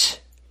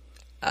route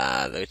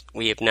that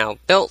we have now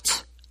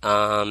built.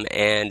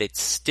 And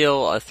it's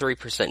still a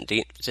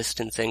 3%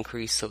 distance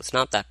increase, so it's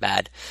not that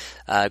bad.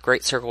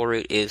 Great Circle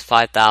route is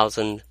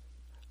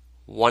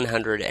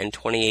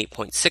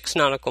 5,128.6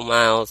 nautical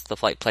miles. The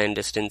flight plan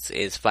distance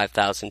is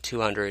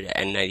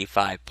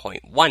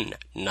 5,295.1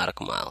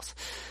 nautical miles.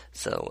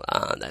 So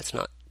that's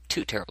not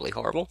too terribly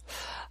horrible.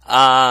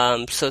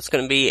 So it's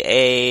going to be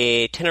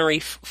a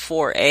Tenerife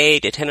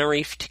 4A to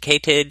Tenerife to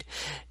Cated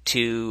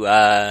to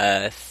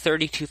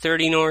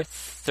 3230 north,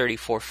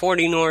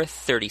 3440 north,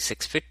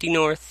 3650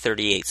 north,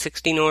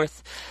 3860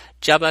 north,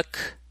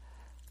 Jabbok,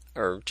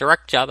 or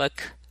direct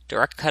Jabbok,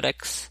 direct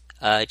Cuttix,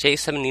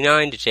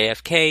 J79 to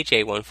JFK,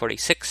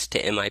 J146 to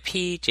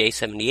MIP,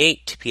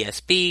 J78 to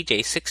PSB,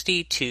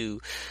 J60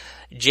 to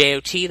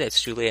JOT,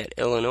 that's Juliet,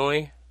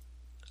 Illinois.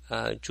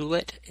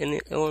 Juliet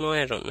in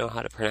Illinois, I don't know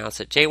how to pronounce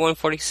it.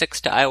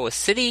 J146 to Iowa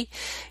City,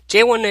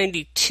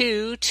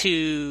 J192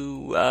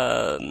 to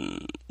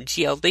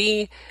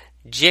GLD,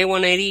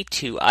 J180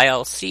 to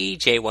ILC,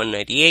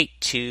 J198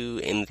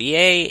 to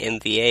MVA,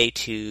 MVA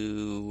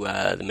to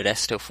the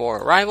Modesto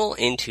 4 arrival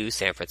into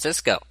San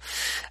Francisco,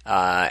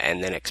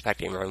 and then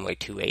expecting runway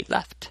 28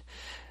 left.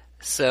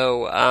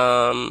 So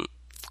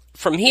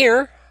from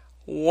here,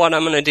 what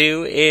I'm going to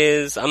do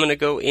is I'm going to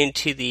go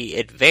into the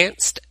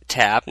Advanced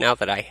tab now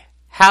that I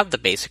have the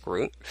basic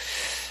route,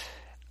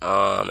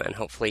 and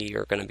hopefully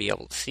you're going to be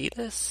able to see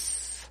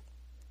this.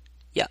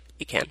 Yeah,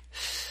 you can.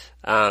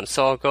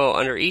 So I'll go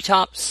under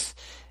ETOPS,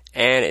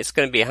 and it's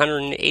going to be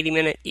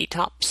 180-minute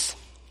ETOPS.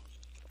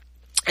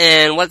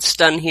 And what's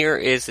done here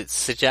is it's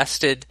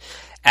suggested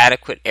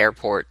adequate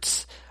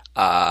airports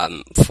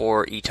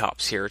for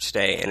ETOPS here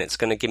today, and it's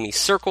going to give me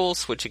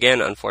circles, which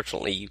again,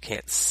 unfortunately, you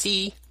can't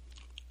see,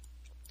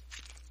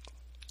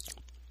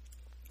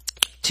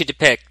 to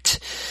depict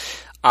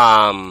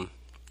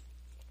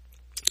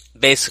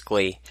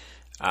basically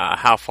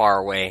how far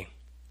away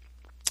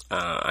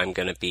I'm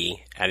going to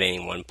be at any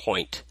one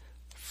point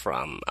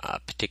from a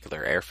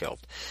particular airfield.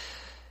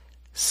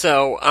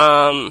 So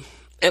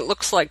it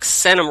looks like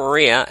Santa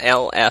Maria,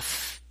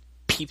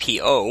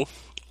 LFPPO,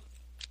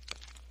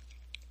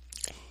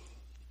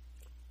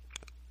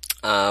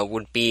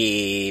 would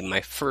be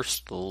my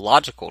first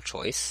logical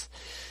choice.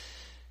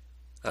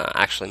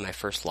 Actually, my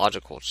first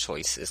logical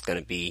choice is going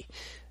to be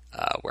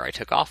where I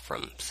took off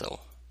from, so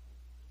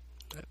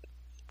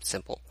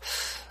simple.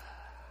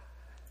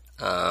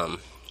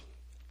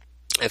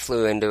 I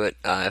flew into it.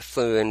 I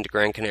flew into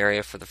Gran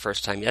Canaria for the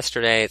first time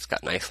yesterday. It's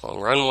got nice long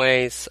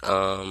runways.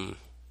 And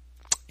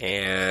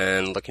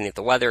looking at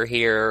the weather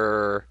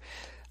here,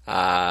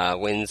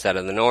 winds out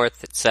of the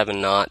north at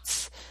 7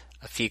 knots.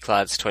 A few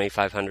clouds,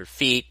 2,500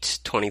 feet,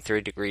 23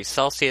 degrees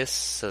Celsius,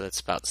 so that's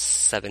about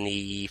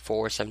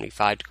 74,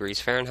 75 degrees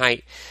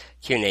Fahrenheit.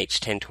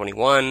 QNH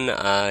 1021,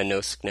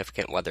 no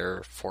significant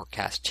weather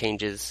forecast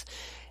changes.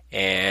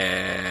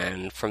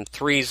 And from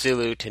 3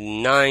 Zulu to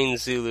 9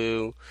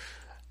 Zulu,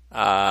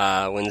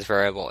 winds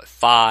variable at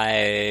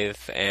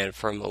 5, and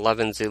from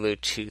 11 Zulu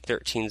to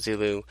 13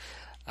 Zulu,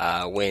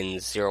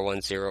 winds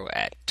 010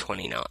 at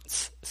 20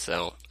 knots.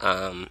 So,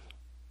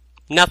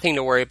 nothing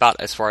to worry about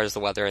as far as the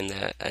weather in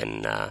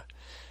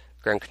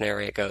Gran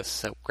Canaria goes.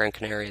 So Gran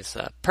Canaria is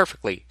a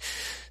perfectly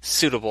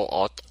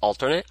suitable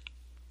alternate.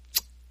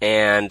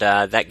 And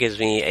that gives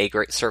me a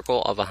great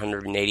circle of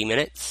 180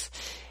 minutes.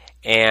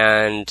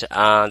 And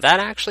that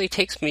actually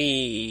takes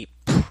me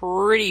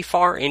pretty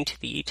far into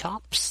the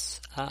ETOPS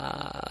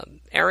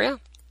area.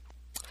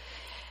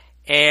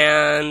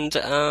 And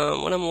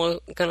what I'm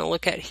going to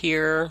look at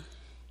here,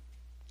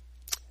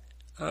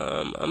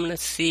 I'm going to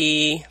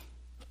see,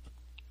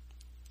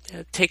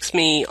 it takes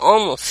me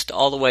almost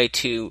all the way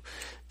to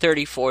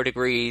 34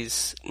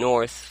 degrees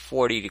north,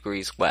 40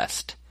 degrees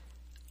west,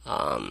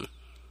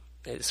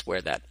 is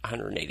where that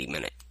 180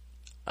 minute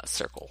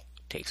circle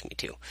takes me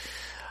to.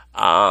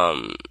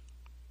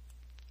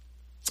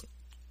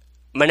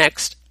 My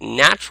next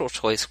natural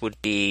choice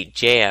would be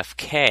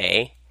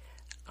JFK,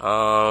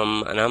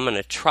 and I'm going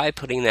to try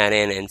putting that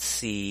in and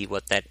see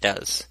what that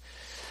does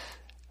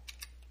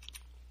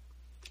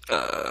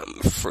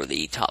for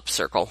the top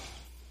circle.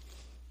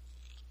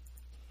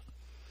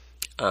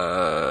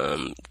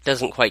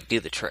 Doesn't quite do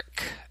the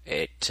trick.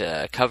 It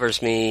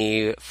covers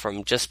me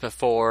from just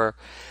before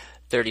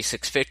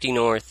 3650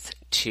 north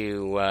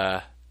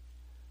to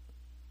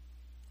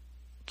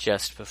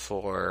just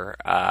before,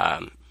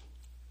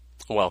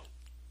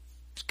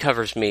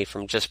 covers me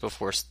from just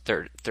before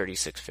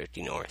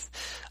 3650 north.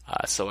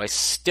 So I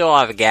still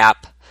have a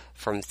gap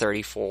from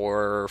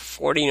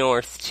 3440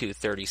 north to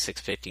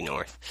 3650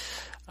 north.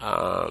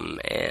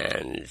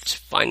 And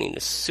finding a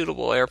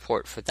suitable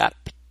airport for that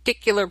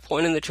particular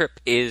point in the trip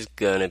is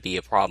gonna be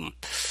a problem.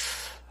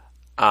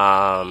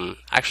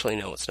 Actually,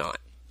 no, it's not.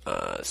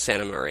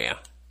 Santa Maria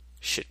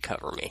should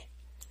cover me.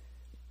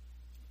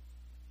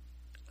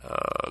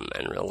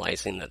 And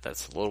realizing that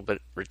that's a little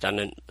bit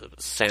redundant,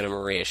 Santa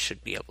Maria I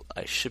should be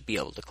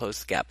able to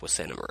close the gap with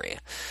Santa Maria.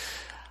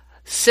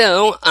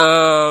 So,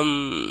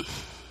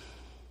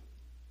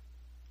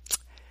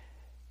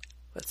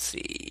 let's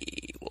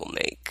see, we'll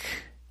make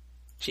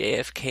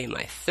JFK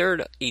my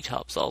third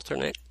ETOPS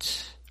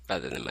alternate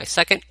rather than my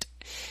second,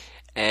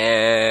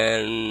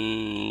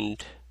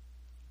 and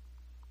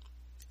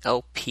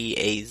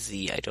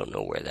LPAZ, I don't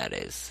know where that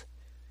is,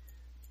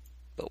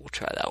 but we'll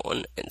try that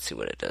one and see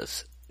what it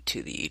does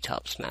to the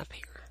ETOPS map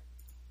here.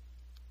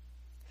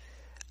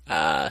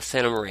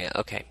 Santa Maria,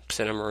 okay,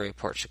 Santa Maria,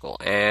 Portugal,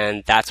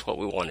 and that's what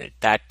we wanted.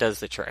 That does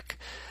the trick.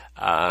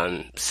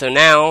 So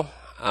now,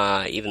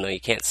 even though you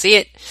can't see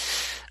it,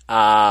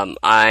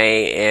 I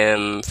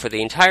am, for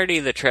the entirety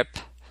of the trip,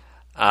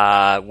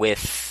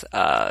 with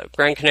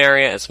Gran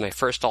Canaria as my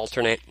first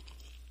alternate,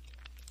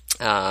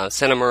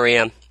 Santa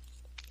Maria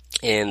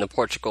in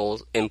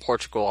Portugal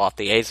off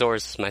the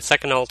Azores is my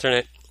second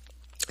alternate,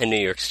 and New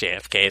York's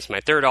JFK is my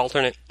third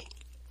alternate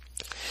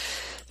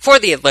for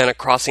the Atlantic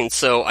crossing,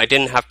 so I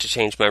didn't have to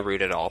change my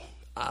route at all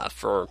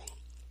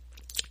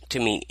to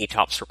meet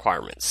ETOPS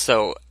requirements.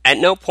 So at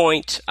no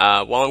point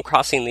while I'm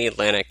crossing the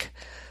Atlantic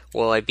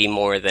will I be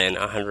more than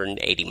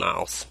 180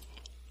 miles,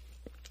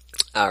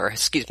 or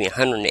excuse me,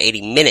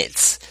 180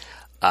 minutes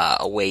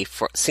away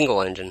for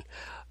single engine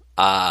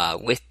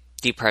with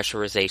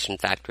depressurization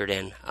factored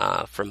in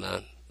from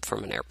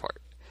an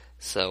airport.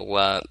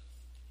 So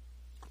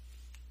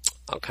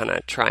I'll kind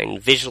of try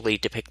and visually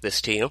depict this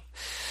to you,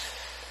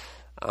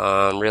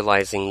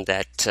 realizing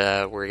that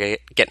we're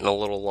getting a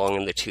little long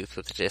in the tooth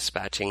with the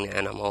dispatching,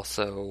 and I'm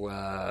also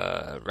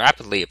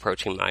rapidly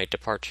approaching my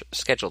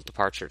scheduled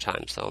departure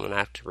time, so I'm going to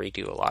have to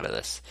redo a lot of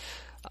this,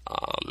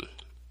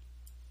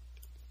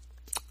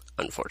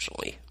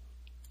 unfortunately,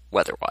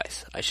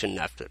 weather-wise. I shouldn't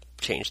have to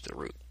change the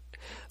route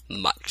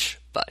much,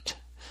 but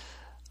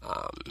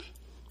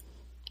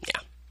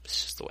yeah,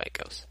 it's just the way it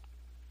goes.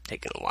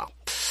 Taking a while.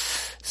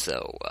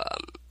 So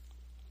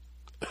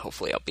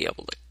hopefully I'll be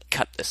able to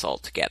cut this all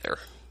together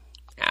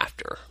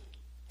after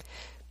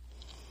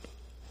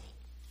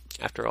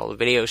all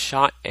the videos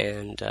shot,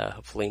 and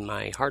hopefully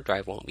my hard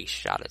drive won't be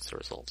shot as a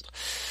result.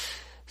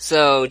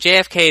 So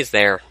JFK is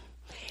there,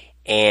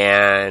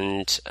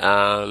 and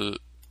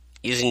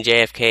using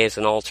JFK as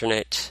an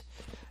alternate,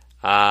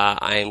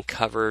 I am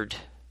covered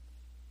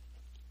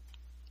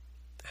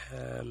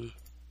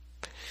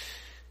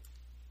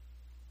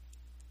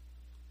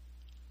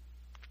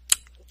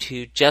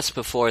to just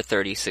before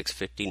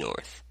 3650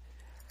 north.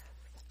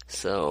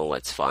 So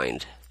let's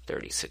find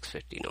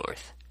 3650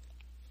 north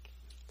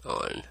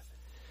on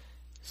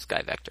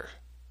Sky Vector.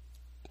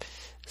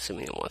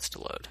 assuming it wants to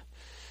load.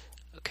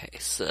 Okay,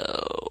 so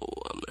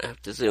I'm going to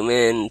have to zoom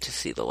in to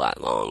see the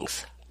lat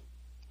longs.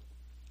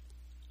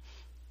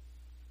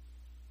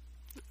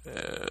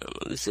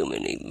 Let me zoom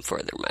in even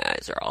further. My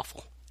eyes are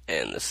awful.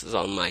 And this is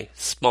on my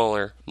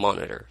smaller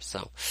monitor.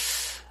 So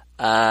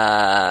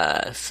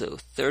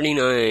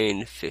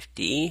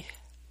 3950,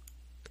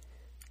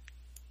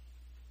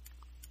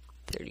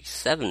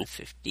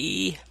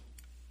 3750.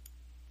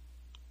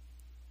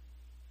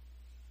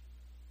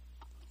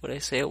 What did I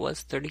say it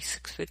was?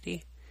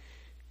 3650?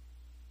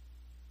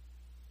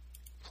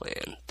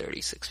 Plan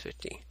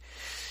 3650.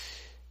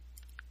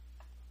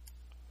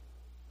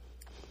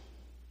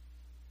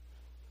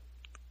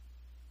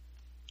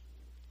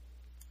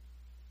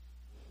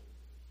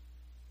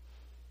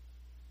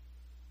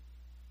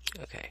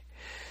 Okay.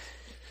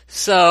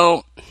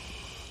 So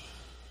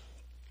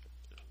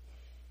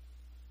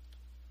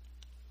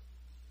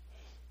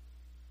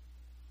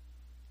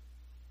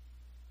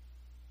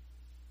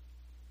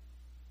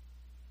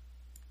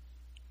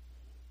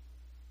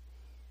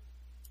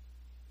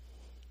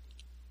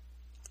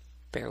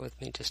bear with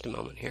me just a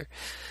moment here.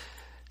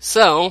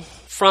 So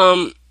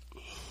from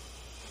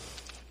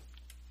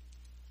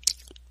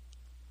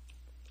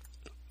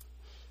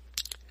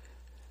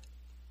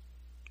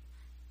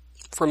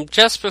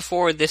just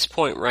before this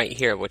point right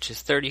here, which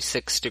is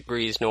 36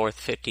 degrees north,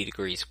 50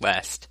 degrees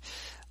west,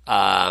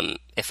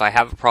 if I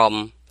have a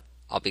problem,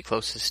 I'll be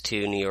closest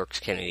to New York's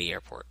Kennedy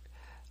Airport.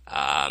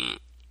 I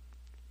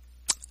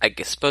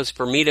suppose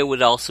Bermuda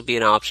would also be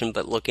an option,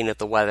 but looking at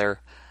the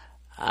weather,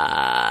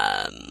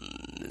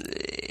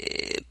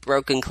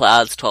 broken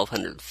clouds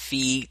 1,200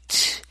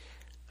 feet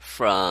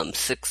from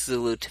 6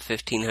 Zulu to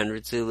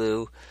 1,500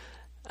 Zulu.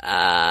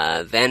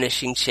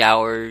 Vanishing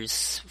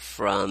showers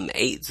from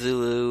 8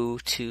 Zulu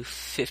to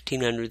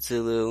 1,500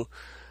 Zulu,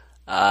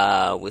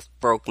 with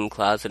broken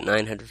clouds at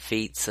 900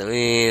 feet, so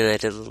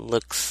that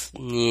looks,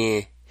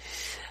 and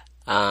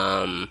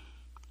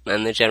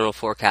the general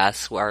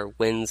forecasts are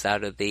winds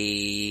out of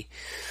the,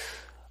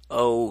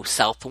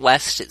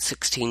 southwest at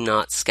 16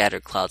 knots,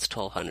 scattered clouds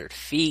 1,200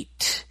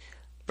 feet,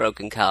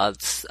 broken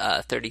clouds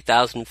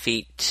 30,000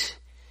 feet,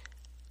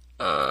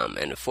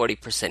 and a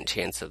 40%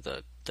 chance of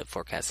the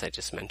forecast I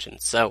just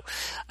mentioned. So,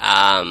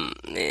 I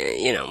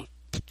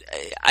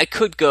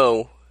could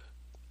go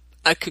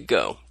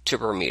to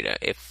Bermuda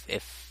if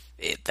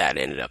that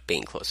ended up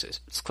being closer.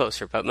 It's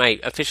closer, but my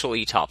official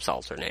ETOPS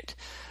alternate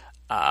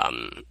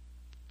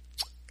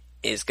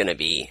is going to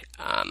be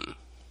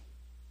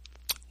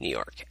New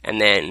York,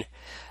 and then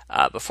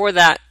before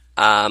that,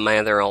 my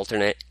other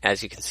alternate,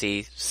 as you can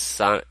see,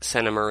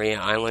 Santa Maria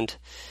Island,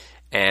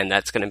 and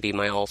that's going to be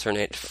my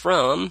alternate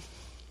from.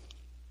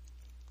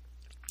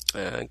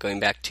 Going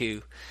back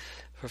to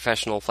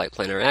Professional Flight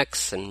Planner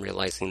X and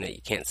realizing that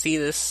you can't see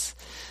this,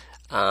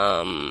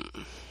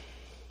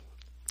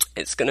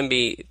 it's going to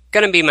be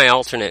my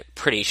alternate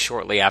pretty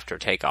shortly after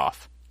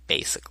takeoff,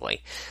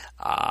 basically.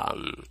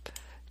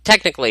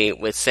 Technically,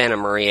 with Santa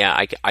Maria,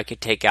 I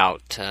could take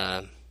out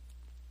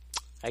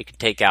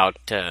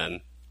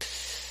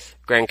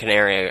Gran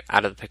Canaria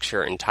out of the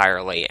picture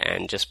entirely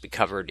and just be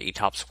covered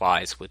ETOPS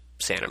wise with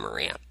Santa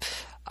Maria.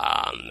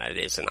 That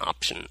is an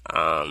option.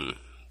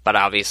 But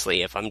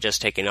obviously, if I'm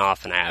just taking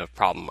off and I have a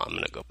problem, I'm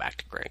going to go back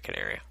to Gran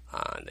Canaria.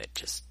 That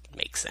just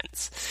makes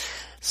sense.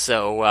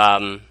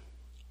 So,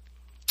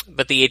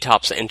 but the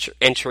ETOPS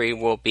entry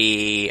will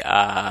be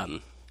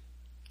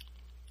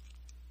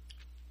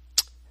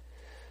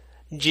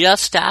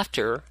just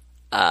after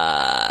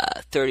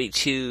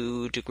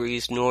 32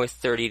 degrees north,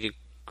 30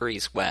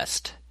 degrees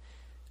west.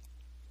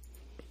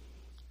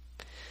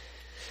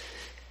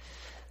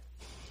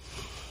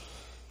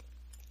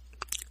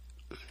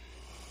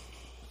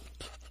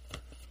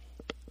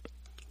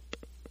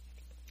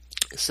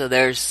 So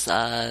there's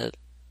Santa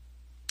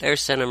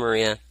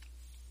Maria,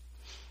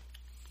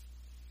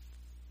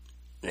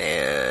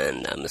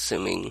 and I'm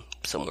assuming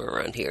somewhere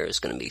around here is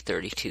going to be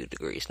 32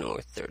 degrees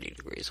north, 30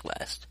 degrees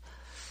west.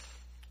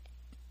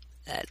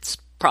 That's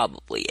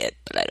probably it,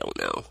 but I don't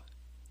know.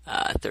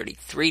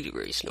 33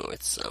 degrees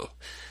north, so.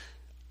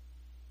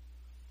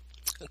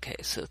 Okay,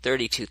 so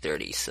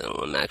 32:30,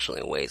 so I'm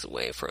actually a ways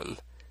away from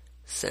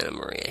Santa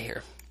Maria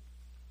here.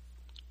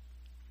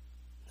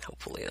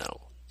 Hopefully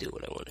that'll do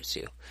what I want it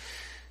to.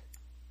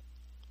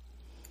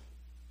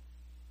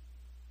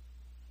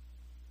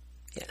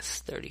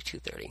 Yes,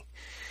 32:30.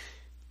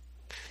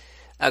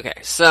 Okay,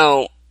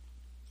 so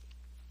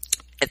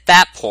at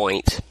that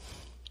point,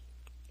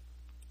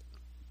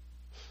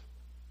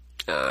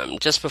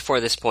 just before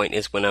this point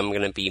is when I'm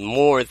going to be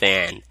more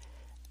than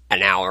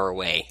an hour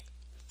away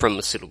from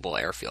a suitable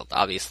airfield.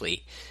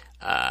 Obviously,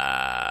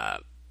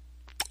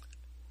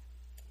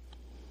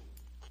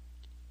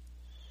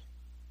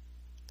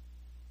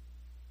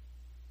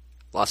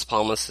 Las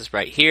Palmas is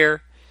right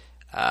here.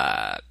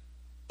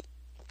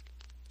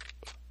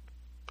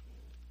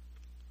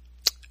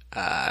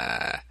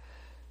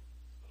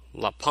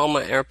 La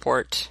Palma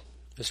Airport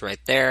is right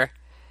there.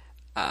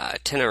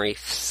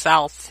 Tenerife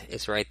South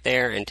is right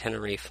there, and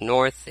Tenerife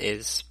North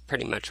is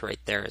pretty much right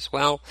there as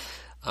well.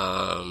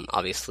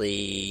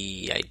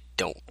 Obviously, I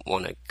don't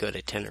want to go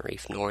to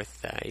Tenerife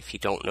North. If you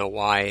don't know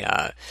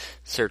why,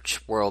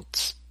 search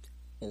world's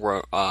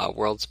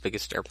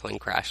biggest airplane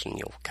crash, and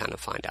you'll kind of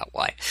find out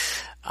why.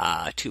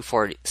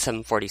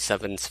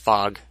 747's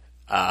fog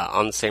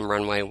on the same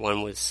runway.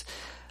 One was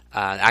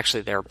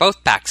actually they were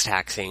both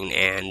backtaxing,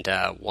 and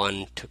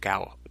one took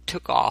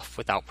off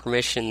without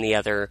permission. The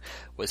other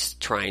was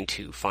trying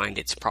to find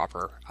its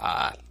proper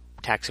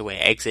taxiway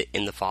exit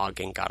in the fog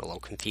and got a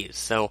little confused.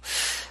 So,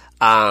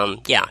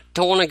 yeah,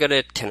 don't want to go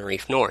to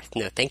Tenerife North.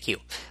 No, thank you.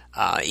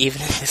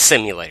 Even in the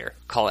simulator.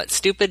 Call it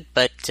stupid,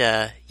 but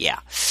yeah,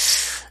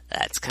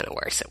 that's kind of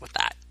where I sit with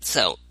that.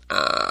 So,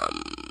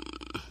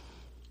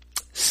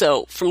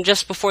 so from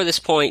just before this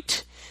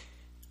point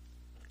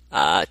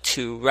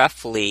to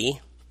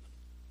roughly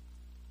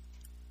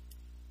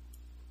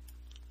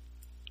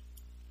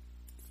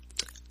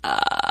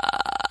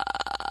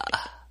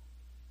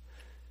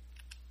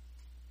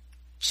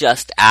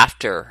just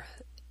after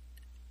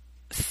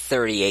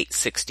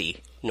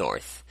 3860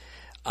 north,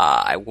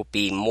 I will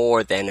be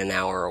more than an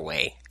hour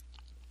away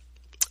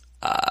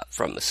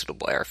from a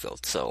suitable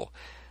airfield. So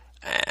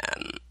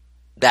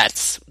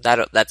that's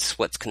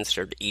what's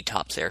considered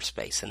ETOPS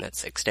airspace, and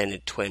that's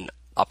extended twin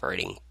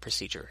operating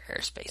procedure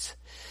airspace.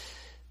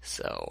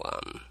 So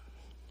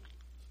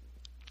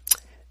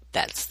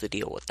that's the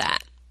deal with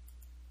that.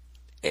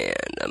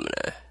 And I'm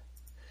gonna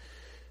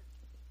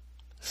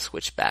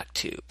switch back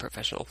to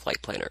Professional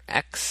Flight Planner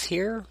X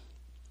here.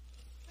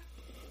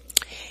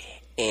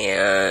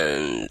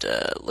 And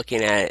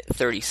looking at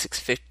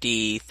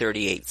 3650,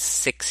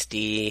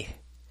 3860.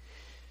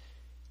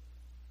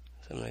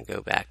 So I'm going to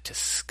go back to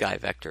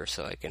SkyVector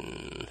so I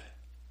can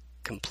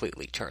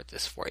completely chart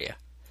this for you.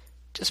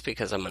 Just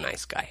because I'm a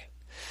nice guy.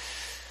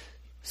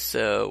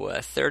 So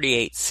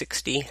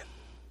 3860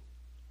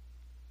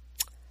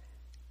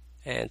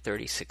 and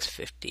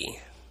 3650.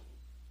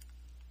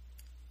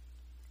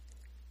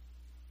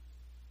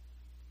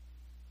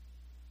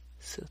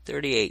 So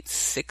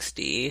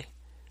 3860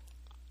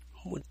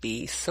 would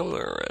be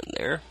somewhere around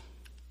there.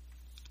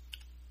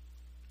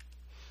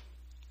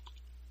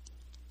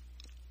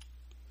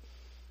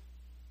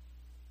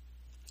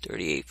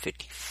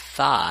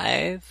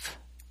 $38.55.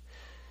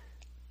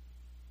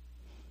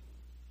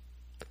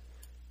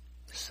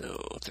 So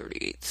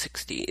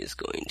 3860 is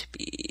going to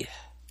be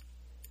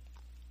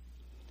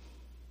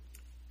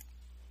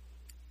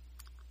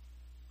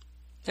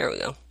there we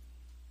go.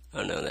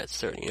 Oh no, that's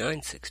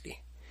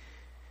 3960.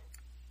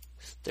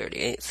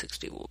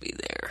 3860 will be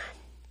there.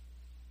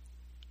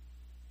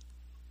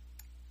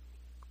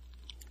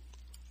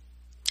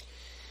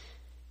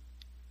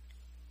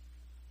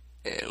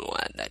 And we'll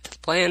add that to the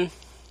plan.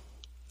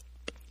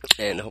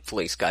 And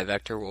hopefully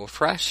SkyVector will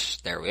refresh.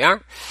 There we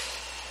are.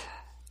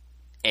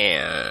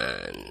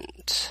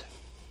 And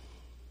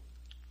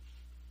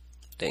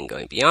then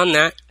going beyond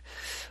that,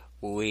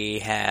 we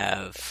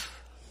have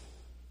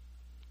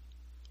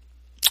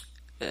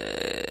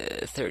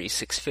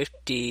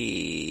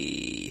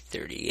 3650,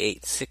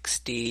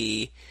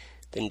 3860,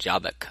 then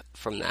Jabek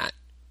from that,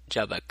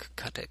 Jabek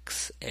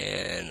Kutix,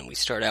 and we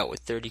start out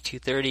with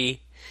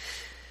 3230.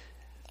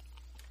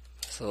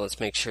 So let's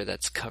make sure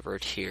that's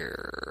covered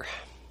here.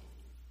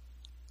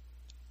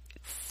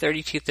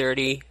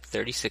 3230,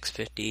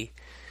 3650,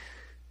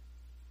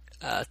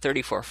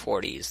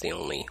 3440 is the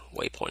only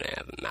waypoint I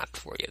haven't mapped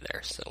for you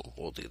there, so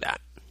we'll do that.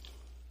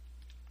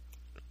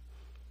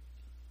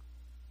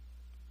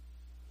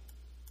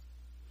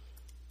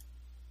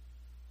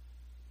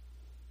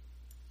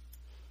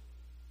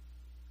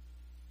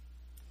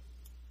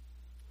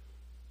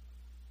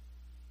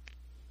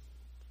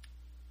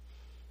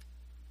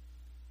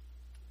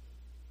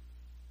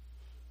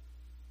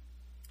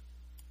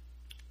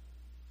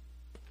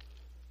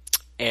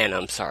 And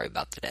I'm sorry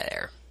about the dead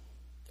air.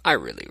 I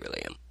really,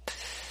 really am.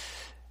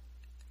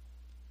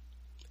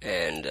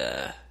 And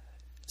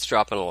it's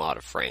dropping a lot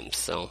of frames,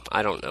 so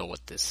I don't know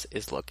what this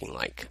is looking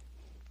like.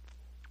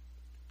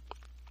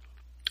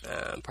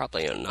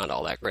 Probably not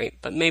all that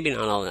great, but maybe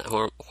not all that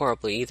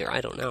horribly either.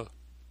 I don't know.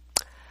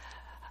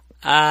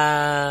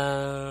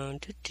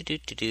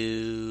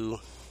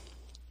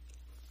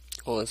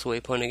 Well, it's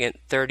waypoint again,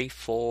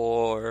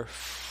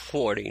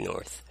 3440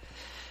 north.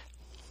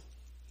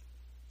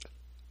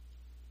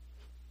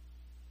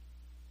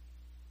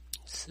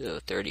 So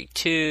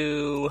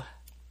 32.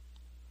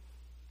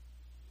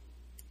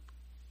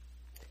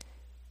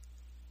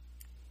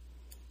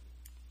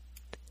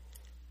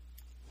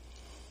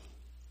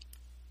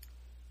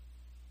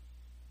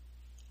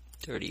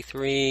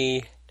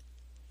 $33.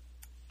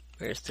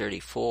 Where's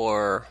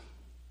 34?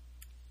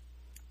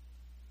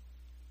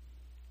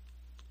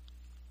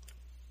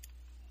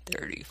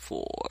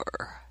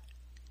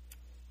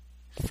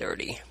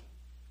 $30.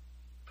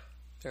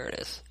 There it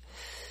is.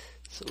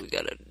 So we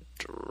gotta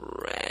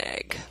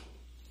drag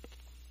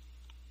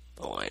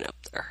the line up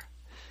there.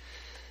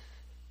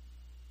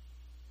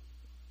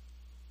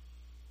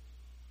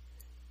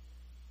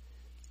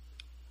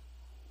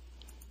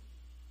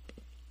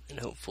 And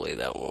hopefully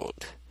that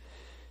won't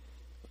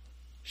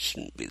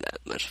Shouldn't be that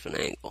much of an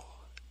angle.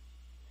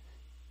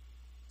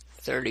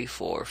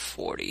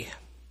 3440.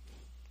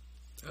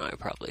 Oh, I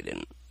probably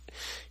didn't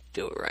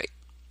do it right.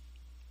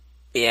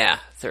 Yeah,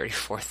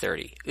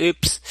 3430.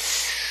 Oops.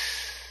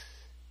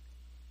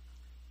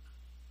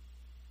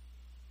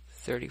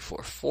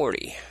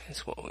 3440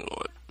 is what we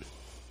want.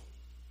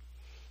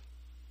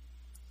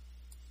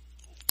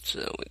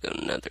 So we go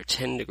another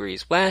 10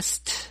 degrees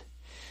west.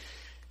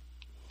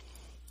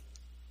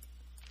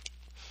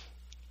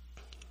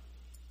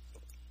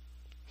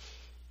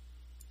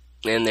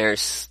 And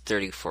there's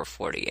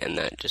 3440, and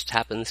that just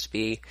happens to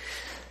be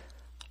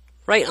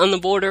right on the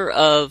border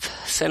of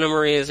Santa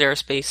Maria's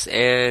airspace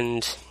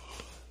and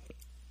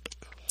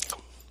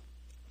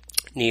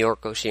New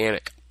York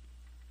Oceanic.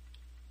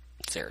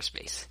 It's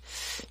airspace.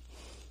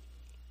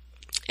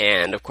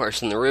 And of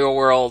course, in the real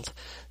world,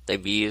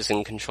 they'd be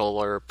using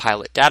controller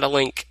pilot data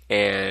link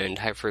and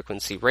high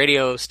frequency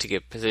radios to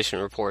give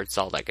position reports,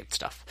 all that good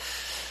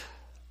stuff.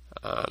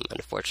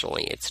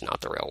 Unfortunately, it's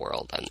not the real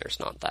world, and there's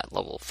not that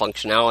level of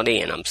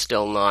functionality, and I'm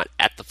still not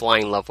at the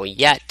flying level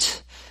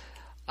yet,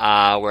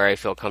 where I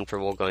feel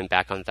comfortable going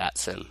back on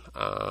VATSIM.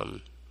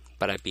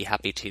 But I'd be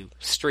happy to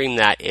stream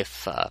that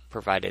if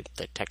provided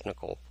the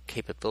technical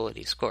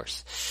capabilities, of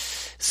course.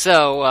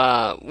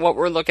 So what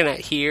we're looking at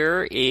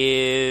here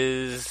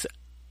is,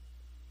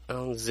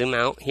 I'll zoom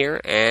out here,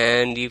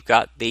 and you've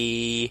got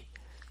the,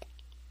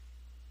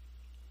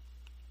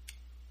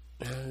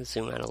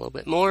 zoom out a little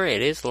bit more,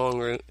 it is long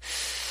route,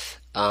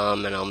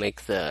 and I'll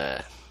make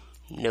the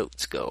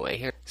notes go away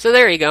here. So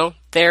there you go,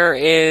 there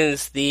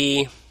is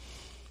the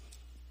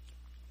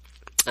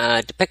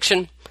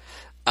depiction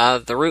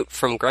of the route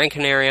from Gran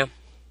Canaria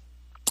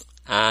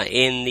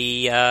in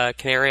the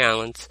Canary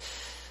Islands,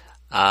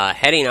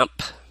 heading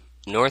up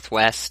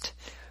northwest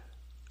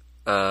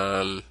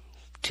to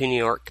New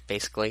York,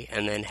 basically,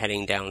 and then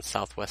heading down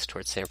southwest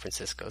towards San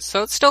Francisco.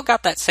 So it's still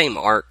got that same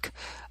arc.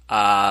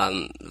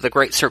 The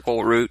Great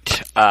Circle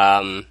route,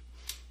 well,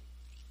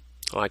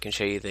 I can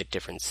show you the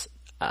difference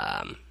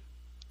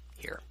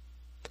here.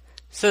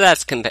 So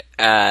that's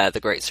the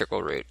Great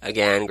Circle route.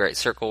 Again, Great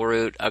Circle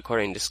route,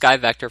 according to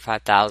SkyVector,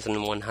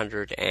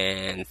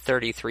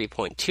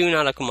 5,133.2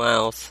 nautical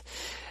miles.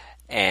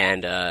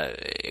 And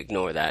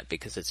ignore that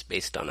because it's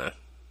based on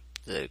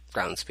the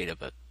ground speed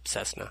of a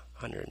Cessna,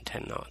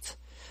 110 knots.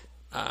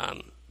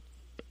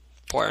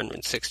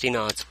 460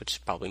 knots, which is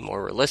probably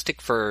more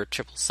realistic for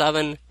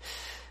 777.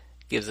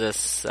 Gives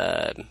us,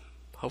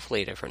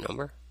 hopefully, a different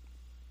number.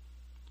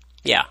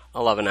 Yeah,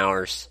 11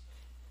 hours,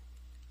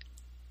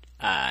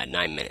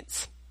 9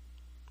 minutes.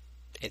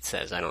 It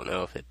says, I don't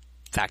know if it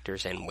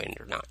factors in wind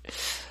or not.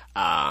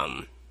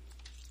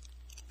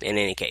 In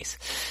any case,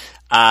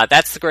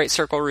 that's the Great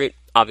Circle route,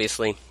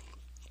 obviously.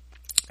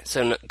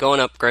 So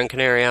going up Gran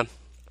Canaria,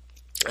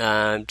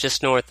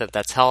 just north of,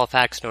 that's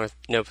Halifax, North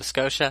Nova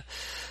Scotia.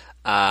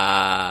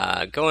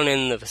 Going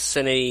in the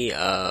vicinity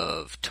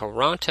of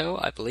Toronto,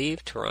 I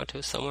believe.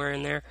 Toronto, somewhere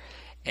in there.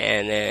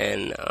 And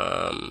then,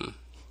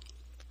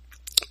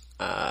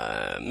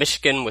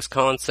 Michigan,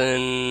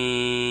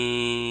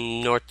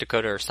 Wisconsin, North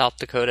Dakota or South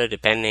Dakota,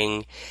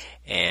 depending,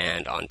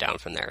 and on down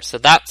from there. So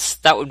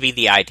that would be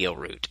the ideal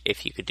route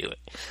if you could do it.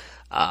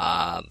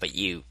 But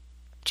you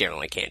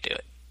generally can't do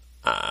it.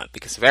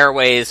 Because of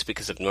airways,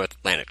 because of North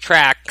Atlantic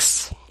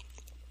tracks,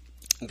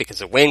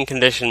 because of wind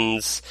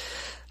conditions,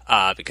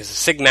 because of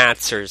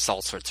SIGMATs, there's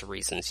all sorts of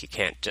reasons you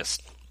can't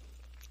just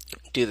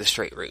do the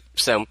straight route.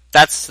 So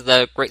that's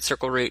the Great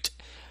Circle route,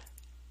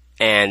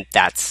 and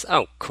that's,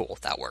 oh cool,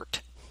 that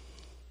worked.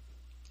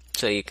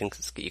 So you can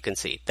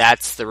see,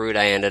 that's the route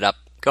I ended up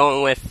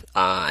going with.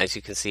 As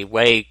you can see,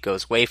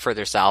 goes way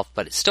further south,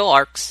 but it still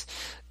arcs,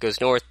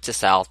 goes north to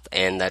south,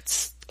 and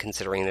that's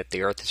considering that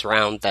the Earth is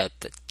round, the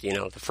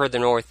further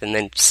north and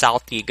then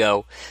south you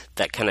go,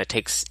 that kind of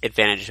takes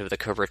advantage of the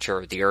curvature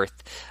of the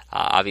Earth.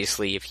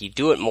 Obviously, if you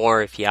do it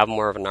more, if you have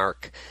more of an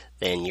arc,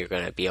 then you're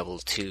going to be able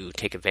to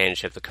take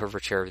advantage of the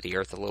curvature of the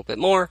Earth a little bit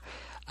more.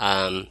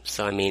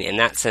 So, I mean, in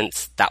that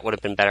sense, that would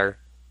have been better.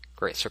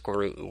 Great Circle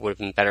route would have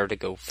been better to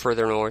go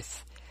further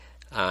north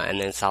and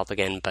then south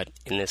again, but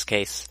in this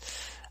case,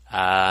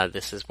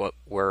 this is what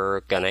we're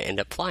going to end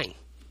up flying.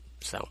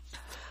 So,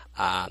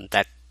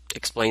 that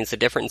explains the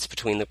difference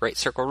between the Great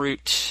Circle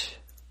route,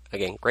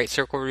 again, Great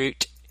Circle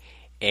route,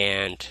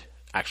 and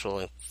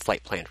actual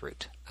flight planned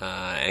route.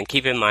 And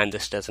keep in mind,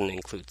 this doesn't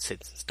include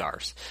SIDS and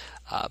STARS,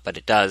 but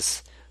it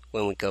does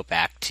when we go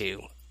back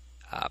to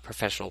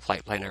Professional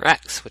Flight Planner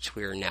X, which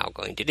we are now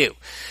going to do.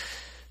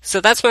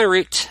 So that's my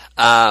route.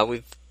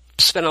 We've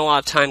spent a lot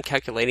of time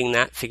calculating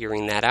that,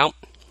 figuring that out.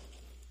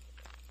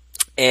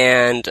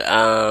 And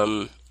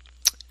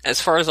as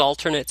far as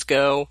alternates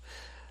go,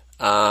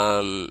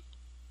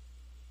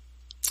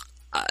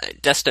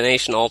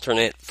 destination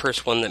alternate,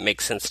 first one that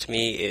makes sense to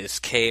me is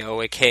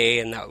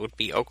KOAK, and that would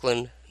be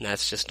Oakland, and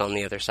that's just on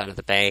the other side of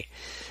the bay.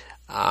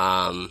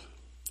 I'll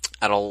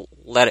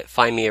let it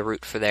find me a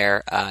route for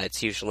there.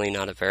 It's usually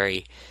not a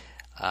very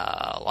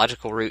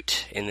logical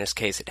route. In this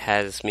case, it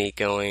has me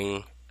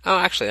going Oh,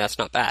 actually, that's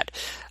not bad.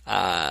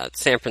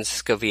 San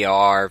Francisco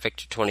VOR,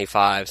 Victor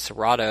 25,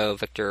 Cerrado,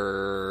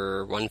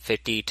 Victor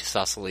 150 to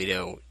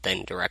Sausalito,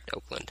 then direct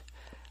Oakland.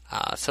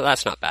 So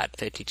that's not bad.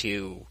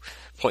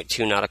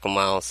 52.2 nautical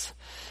miles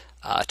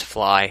to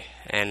fly,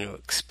 and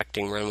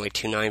expecting runway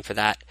 29 for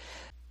that.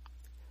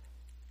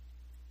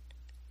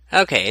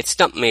 Okay, it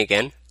stumped me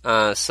again.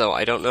 So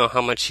I don't know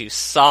how much you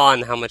saw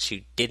and how much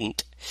you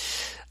didn't.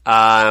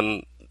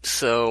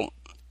 So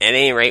at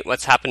any rate,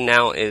 what's happened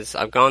now is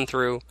I've gone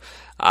through,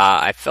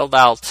 I filled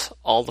out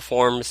all the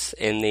forms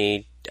in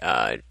the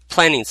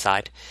planning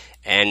side,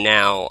 and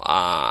now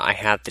I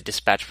have the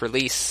dispatch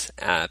release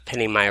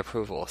pending my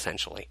approval,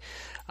 essentially.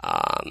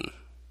 And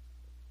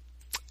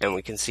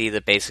we can see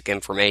the basic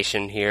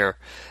information here.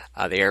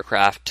 The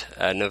aircraft,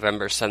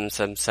 November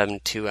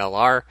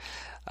 7772LR,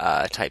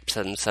 type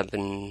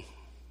 77,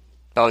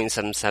 Boeing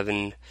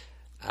 77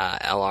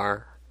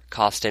 LR,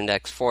 cost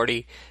index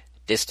 40,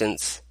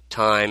 distance,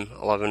 time,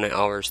 11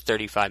 hours,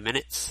 35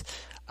 minutes,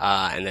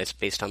 and that's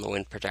based on the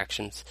wind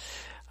projections.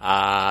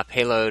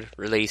 Payload,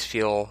 release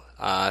fuel,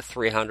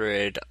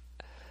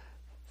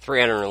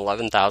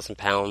 311,000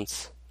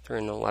 pounds,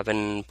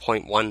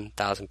 311.1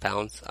 thousand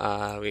pounds.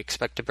 We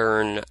expect to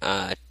burn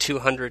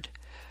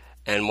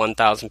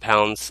 201,000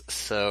 pounds,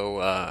 so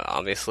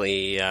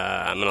obviously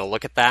I'm going to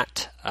look at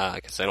that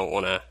because I don't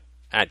want to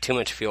add too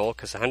much fuel,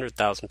 because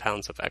 100,000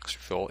 pounds of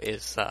extra fuel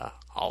is an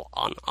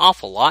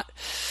awful lot.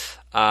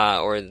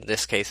 Or in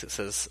this case, it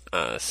says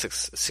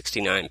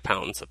 69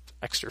 pounds of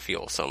extra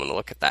fuel. So I'm going to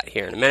look at that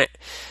here in a minute,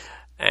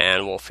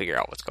 and we'll figure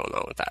out what's going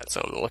on with that.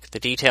 So I'm going to look at the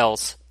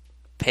details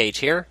page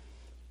here,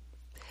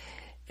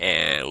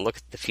 and look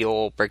at the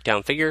fuel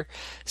breakdown figure.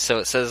 So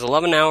it says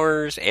 11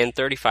 hours and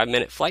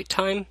 35-minute flight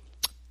time,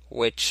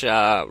 which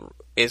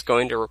is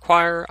going to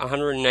require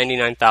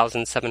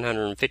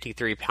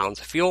 199,753 pounds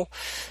of fuel.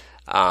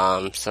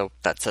 So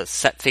that's a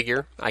set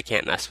figure. I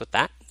can't mess with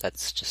that.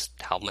 That's just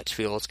how much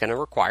fuel it's going to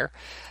require.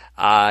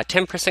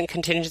 10%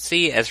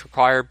 contingency as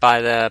required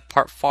by the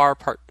Part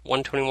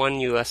 121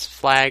 U.S.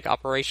 flag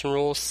operation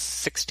rules,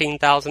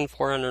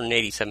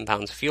 16,487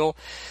 pounds of fuel.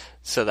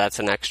 So that's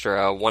an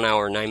extra 1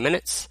 hour, 9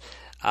 minutes.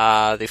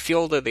 The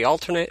fuel to the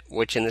alternate,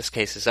 which in this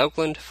case is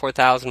Oakland,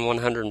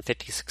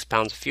 4,156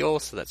 pounds of fuel.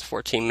 So that's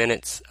 14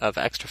 minutes of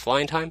extra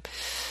flying time.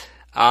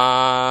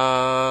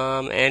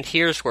 And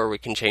here's where we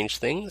can change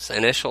things.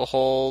 Initial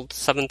hold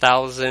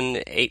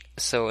 7,008.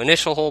 So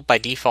initial hold by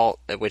default,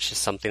 which is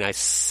something I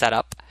set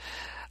up,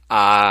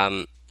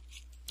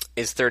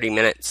 is 30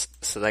 minutes.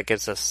 So that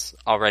gives us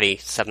already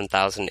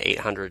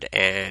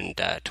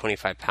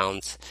 7,825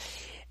 pounds.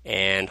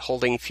 And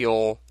holding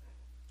fuel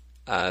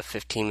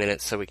 15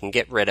 minutes. So we can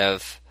get rid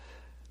of.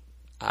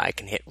 I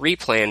can hit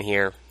replan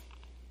here.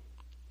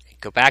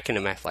 Go back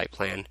into my flight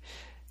plan.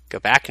 Go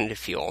back into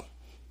fuel.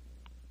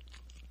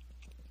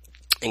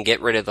 And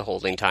get rid of the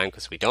holding time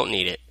because we don't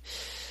need it.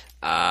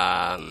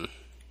 And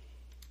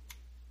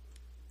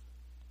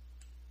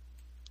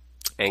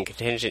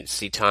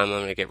contingency time,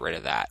 I'm going to get rid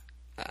of that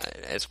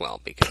as well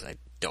because I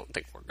don't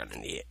think we're going to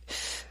need it.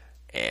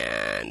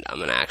 And I'm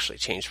going to actually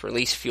change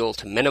release fuel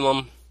to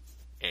minimum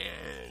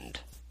and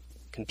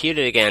compute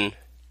it again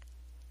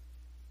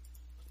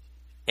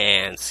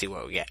and see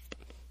what we get.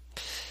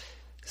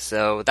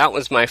 So that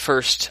was my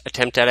first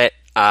attempt at it.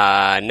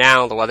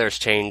 Now the weather's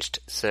changed,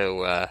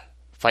 so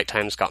flight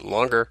time's gotten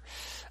longer,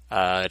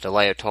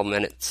 delay of 12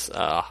 minutes.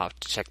 I'll have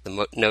to check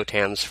the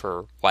NOTAMs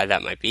for why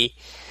that might be.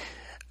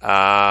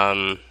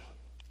 Now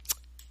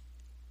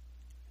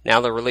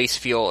the release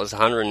fuel is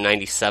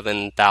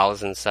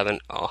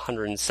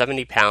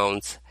 197,170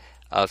 pounds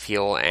of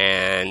fuel,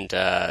 and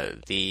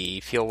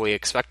the fuel we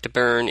expect to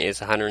burn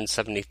is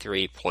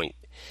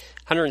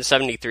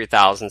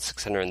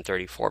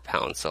 173,634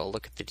 pounds. So I'll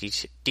look at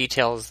the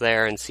details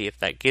there and see if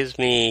that gives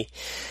me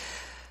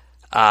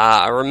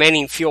a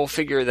remaining fuel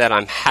figure that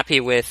I'm happy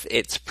with.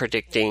 It's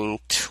predicting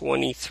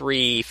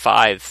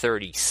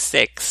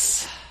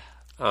 23,536.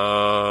 We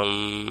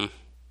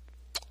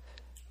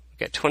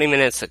got 20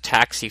 minutes of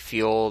taxi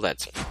fuel.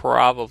 That's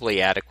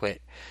probably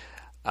adequate.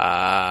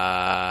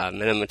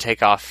 Minimum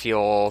takeoff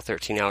fuel,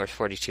 13 hours,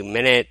 42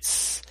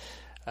 minutes.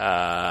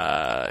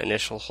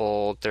 Initial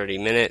hold, 30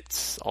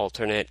 minutes.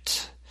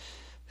 Alternate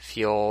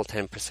fuel,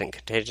 10%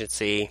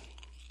 contingency.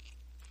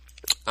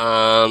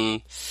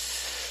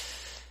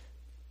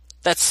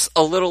 That's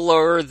a little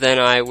lower than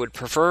I would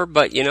prefer,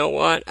 but you know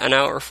what? An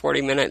hour,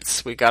 40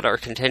 minutes. We got our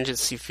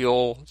contingency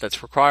fuel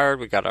that's required.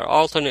 We got our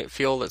alternate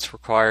fuel that's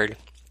required.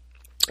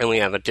 And we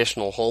have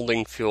additional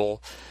holding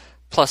fuel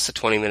plus the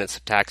 20 minutes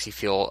of taxi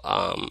fuel.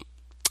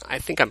 I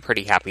think I'm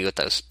pretty happy with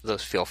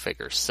those fuel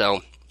figures.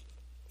 So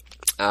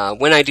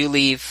when I do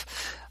leave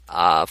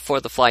for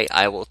the flight,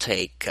 I will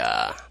take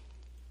on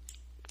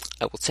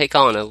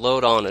a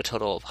load on a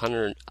total of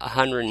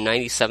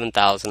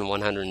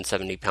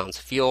 197,170 pounds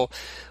of fuel,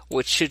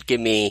 which should give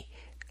me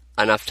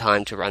enough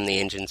time to run the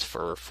engines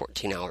for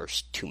 14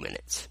 hours, 2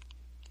 minutes.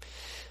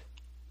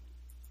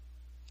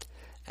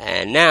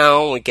 And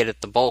now we get at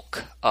the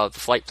bulk of the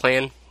flight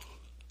plan.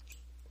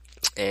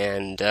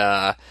 And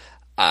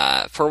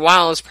For a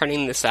while I was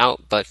printing this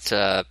out, but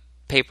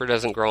paper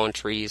doesn't grow on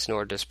trees,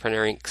 nor does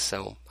printer ink,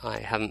 so I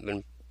haven't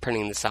been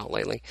printing this out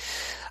lately.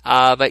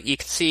 But you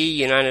can see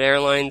United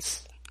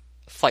Airlines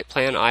flight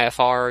plan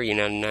IFR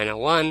United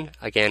 901.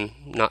 Again,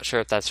 not sure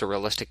if that's a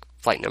realistic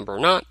flight number or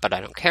not, but I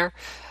don't care.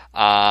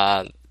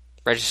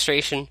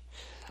 Registration,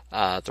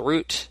 the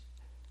route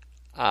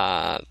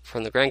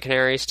from the Gran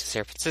Canaries to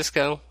San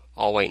Francisco,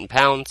 all weight in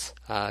pounds,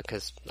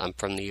 because I'm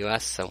from the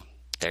US, so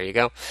there you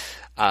go.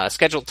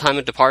 Scheduled time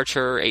of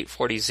departure,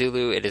 8:40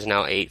 Zulu. It is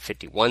now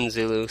 8:51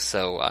 Zulu,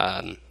 so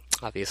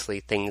obviously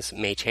things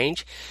may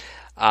change.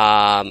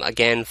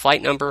 Again,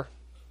 flight number,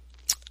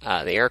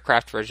 the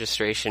aircraft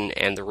registration,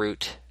 and the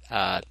route.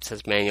 It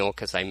says manual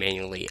because I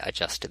manually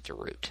adjusted the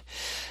route.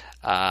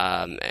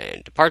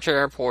 And departure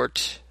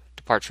airport,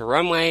 departure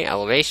runway,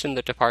 elevation,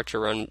 the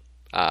departure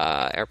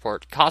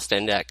airport, cost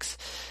index,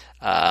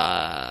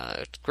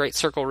 Great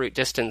Circle route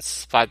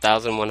distance,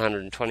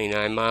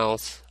 5,129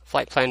 miles.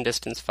 Flight plan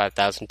distance,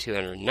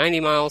 5,290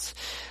 miles.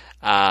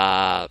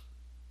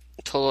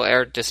 Total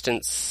air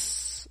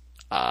distance,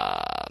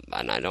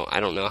 and I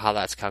don't know how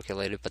that's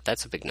calculated, but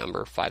that's a big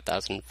number,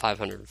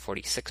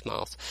 5,546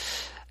 miles.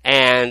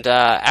 And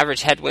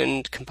average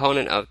headwind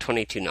component of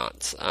 22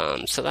 knots.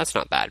 So that's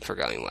not bad for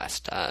going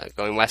west.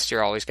 Going west,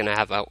 you're always going to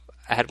have a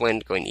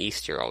headwind. Going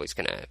east, you're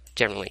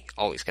generally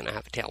always going to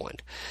have a tailwind.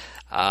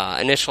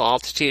 Initial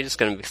altitude is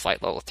going to be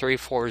flight level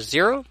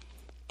 340,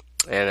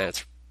 and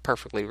that's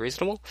perfectly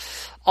reasonable.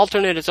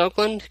 Alternate is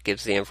Oakland,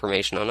 gives the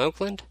information on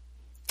Oakland.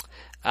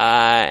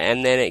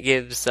 And then it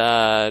gives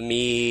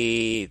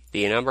me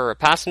the number of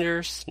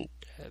passengers,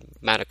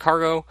 amount of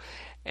cargo,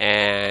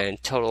 and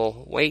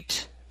total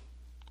weight.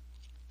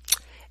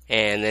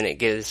 And then it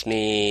gives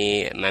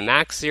me my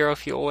max zero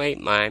fuel weight,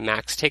 my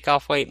max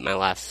takeoff weight,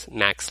 my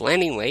max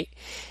landing weight,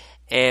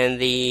 and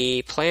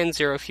the planned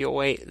zero fuel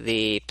weight,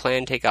 the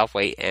planned takeoff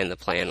weight, and the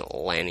planned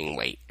landing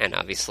weight. And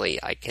obviously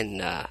I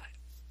can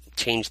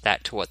change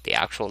that to what the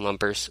actual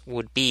numbers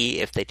would be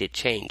if they did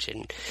change.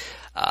 And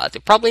they're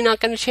probably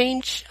not going to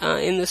change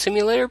in the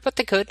simulator, but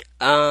they could.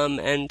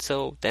 And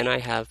so then I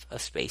have a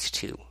space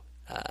to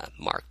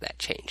mark that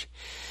change.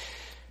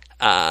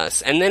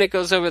 And then it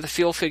goes over the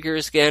fuel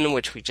figures again,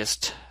 which we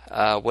just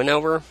went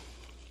over.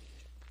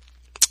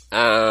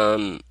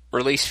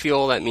 Release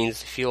fuel, that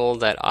means the fuel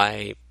that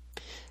I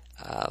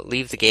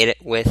leave the gate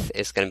with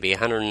is going to be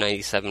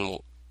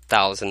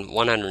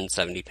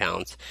 197,170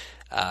 pounds.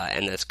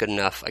 And that's good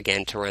enough,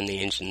 again, to run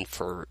the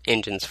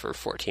engines for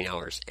 14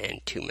 hours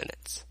and 2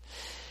 minutes.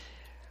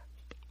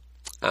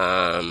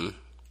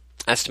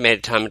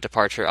 Estimated time of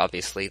departure,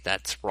 obviously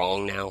that's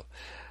wrong now.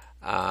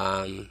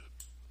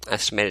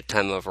 Estimated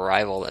time of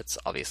arrival, that's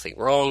obviously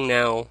wrong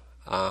now.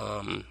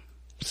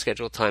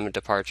 Scheduled time of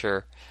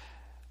departure,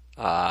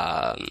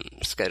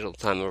 scheduled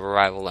time of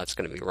arrival, that's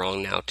going to be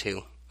wrong now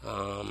too.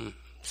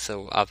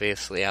 So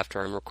obviously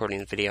after I'm recording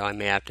the video, I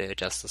may have to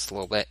adjust this a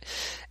little bit,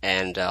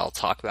 and I'll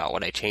talk about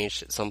what I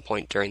changed at some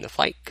point during the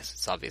flight, because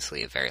it's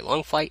obviously a very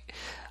long flight.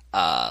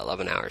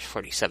 11 hours,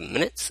 47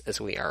 minutes, as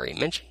we already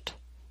mentioned.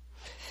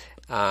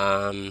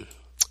 And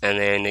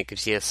then it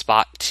gives you a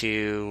spot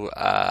to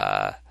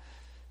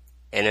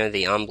enter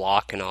the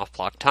on-block and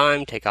off-block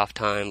time, takeoff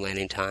time,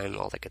 landing time,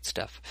 all that good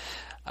stuff.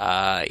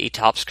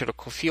 ETOPS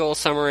critical fuel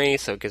summary,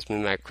 so it gives me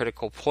my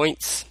critical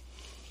points.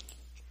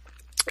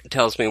 It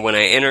tells me when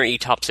I enter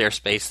ETOPS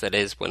airspace, that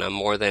is when I'm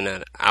more than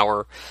an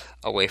hour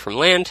away from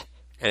land,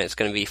 and it's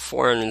going to be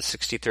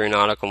 463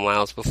 nautical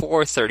miles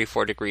before,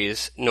 34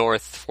 degrees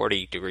north,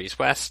 40 degrees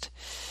west,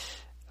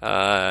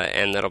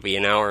 and that'll be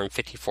an hour and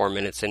 54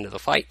 minutes into the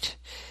flight.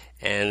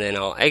 And then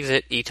I'll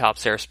exit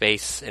ETOPS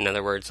airspace. In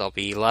other words, I'll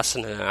be less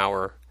than an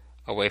hour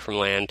away from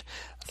land,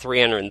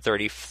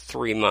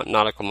 333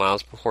 nautical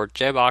miles before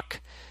Jebok,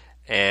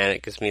 and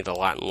it gives me the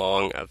lat and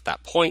long of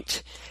that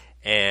point,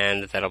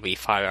 and that'll be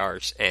 5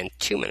 hours and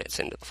 2 minutes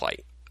into the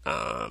flight.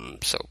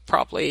 So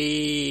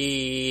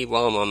probably,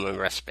 well, I'm on my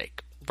rest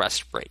break,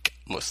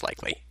 most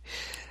likely.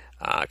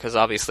 Because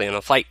obviously on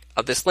a flight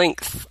of this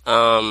length,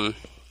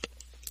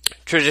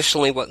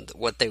 traditionally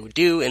what they would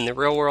do in the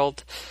real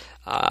world,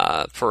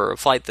 for a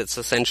flight that's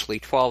essentially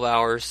 12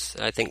 hours,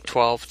 I think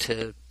 12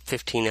 to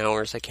 15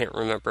 hours, I can't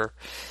remember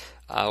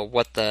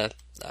what the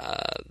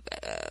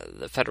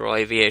Federal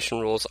Aviation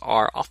rules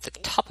are off the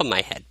top of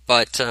my head,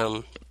 but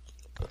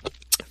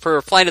for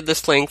a flight of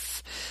this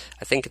length,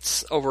 I think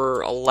it's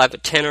over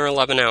 10 or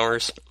 11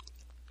 hours,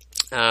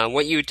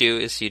 what you would do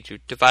is you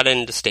divide it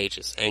into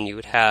stages, and you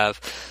would have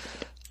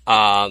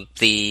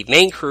the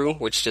main crew,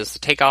 which does the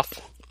takeoff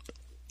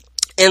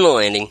and the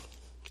landing,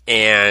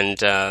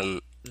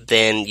 and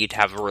then you'd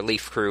have a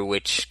relief crew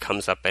which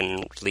comes up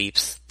and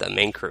relieves the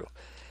main crew.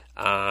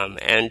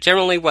 And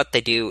generally what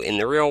they do in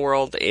the real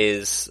world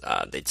is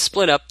they'd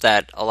split up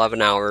that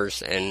 11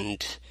 hours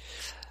and,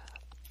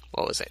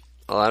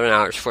 11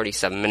 hours,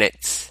 47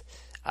 minutes.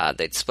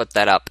 They'd split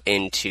that up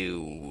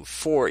into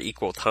 4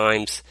 equal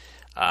times.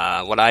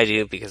 What I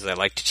do, because I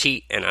like to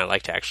cheat and I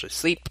like to actually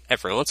sleep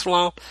every once in a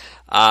while,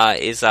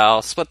 is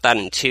I'll split that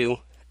in 2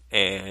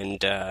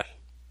 and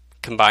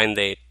combine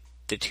the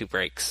the 2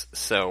 breaks.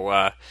 So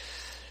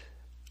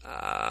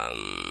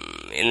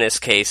in this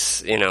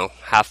case,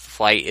 half the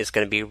flight is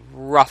going to be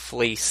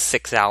roughly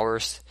 6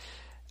 hours.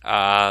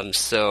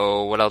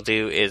 So what I'll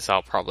do is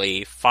I'll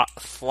probably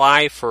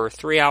fly for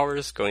 3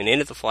 hours going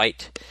into the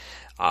flight,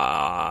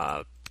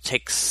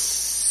 take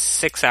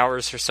 6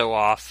 hours or so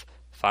off,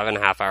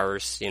 5.5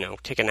 hours,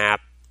 take a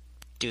nap,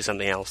 do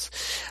something else,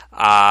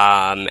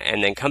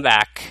 and then come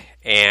back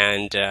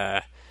and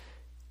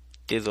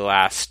do the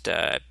last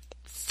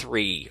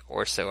 3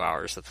 or so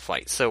hours of the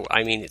flight. So,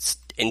 it's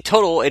in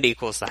total, it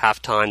equals the half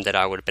time that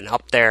I would have been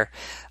up there,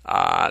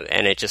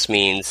 and it just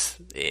means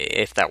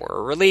if that were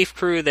a relief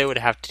crew, they would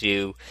have to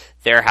do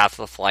their half of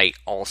the flight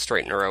all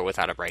straight in a row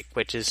without a break,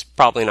 which is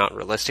probably not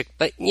realistic,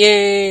 but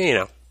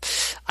yeah,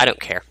 I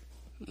don't care.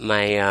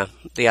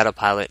 The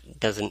autopilot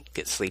doesn't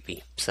get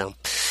sleepy, so,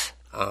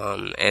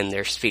 and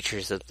there's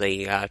features of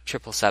the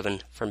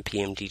 777 from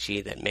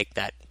PMDG that make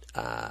that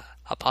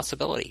a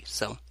possibility,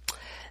 so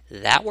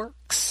that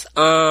works.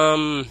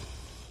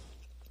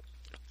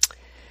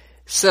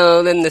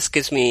 So then this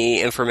gives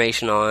me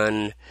information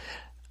on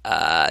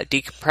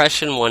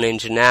decompression, 1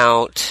 engine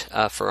out,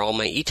 for all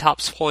my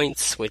ETOPS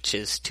points, which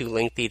is too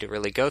lengthy to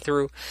really go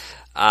through.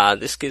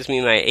 This gives me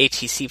my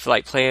ATC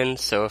flight plan,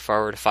 so if I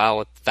were to file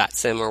with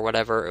VATSIM or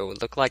whatever, it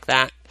would look like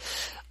that.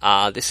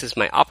 This is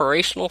my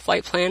operational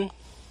flight plan.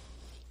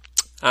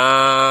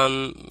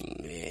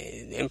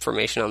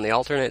 Information on the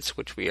alternates,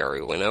 which we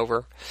already went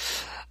over.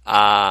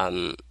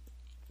 And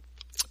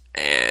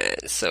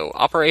so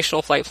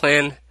operational flight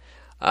plan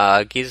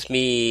gives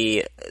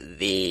me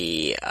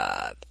the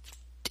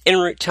en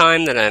route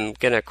time that I'm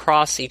going to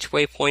cross each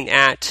waypoint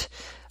at,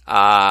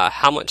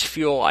 how much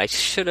fuel I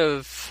should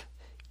have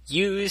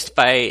used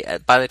by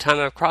the time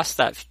I've crossed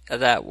that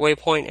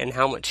waypoint, and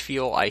how much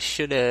fuel I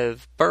should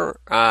have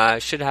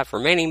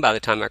remaining by the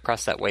time I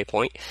cross that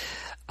waypoint.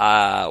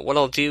 What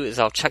I'll do is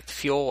I'll check the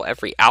fuel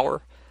every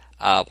hour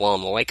while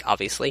I'm awake,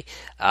 obviously.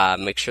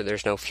 Make sure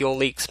there's no fuel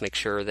leaks, make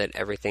sure that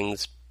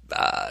everything's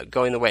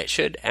going the way it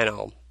should, and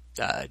I'll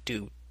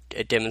do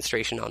a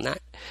demonstration on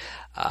that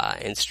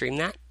and stream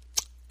that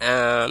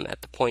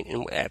at the point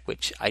at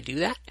which I do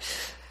that.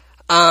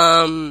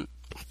 And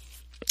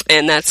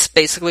that's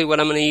basically what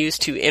I'm going to use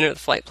to enter the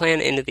flight plan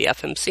into the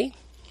FMC.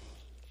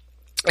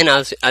 And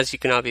as you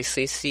can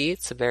obviously see,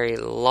 it's a very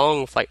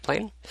long flight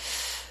plan.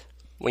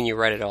 When you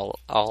write it all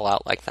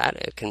out like that,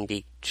 it can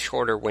be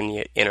shorter when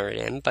you enter it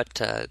in,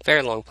 but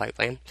very long flight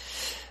plan.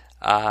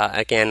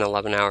 Again,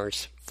 11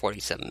 hours,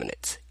 47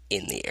 minutes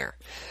in the air.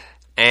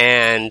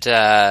 And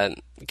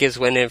gives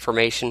wind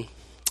information,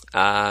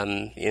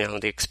 the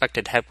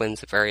expected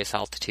headwinds at various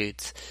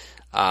altitudes.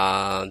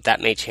 That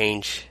may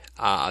change.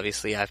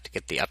 Obviously, I have to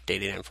get the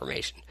updated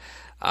information.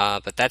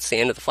 But that's the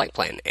end of the flight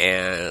plan.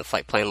 And the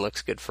flight plan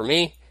looks good for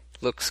me.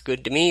 Looks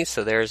good to me.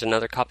 So there's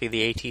another copy of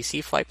the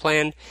ATC flight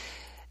plan.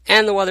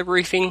 And the weather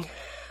briefing,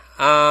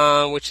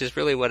 which is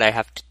really what I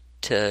have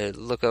to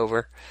look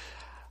over.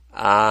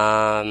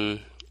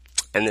 And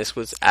this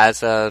was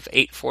as of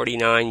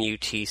 8:49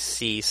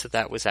 UTC, so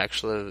that was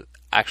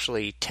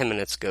actually 10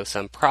 minutes ago,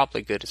 so I'm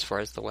probably good as far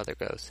as the weather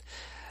goes.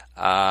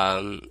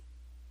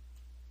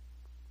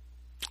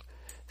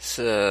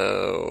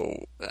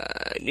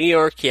 New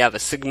York, you have a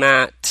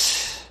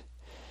SIGMAT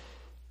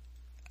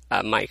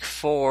Mic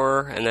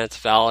 4, and that's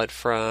valid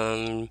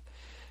from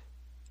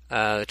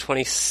the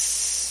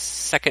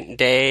 22nd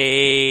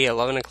day,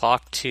 11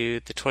 o'clock, to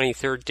the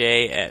 23rd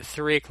day at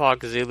 3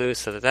 o'clock Zulu,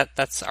 so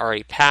that's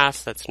already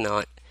passed. That's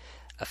not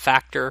a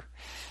factor.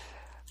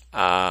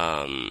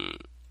 And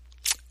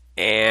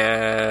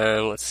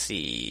let's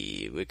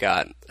see, we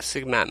got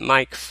SIGMAT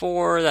Mic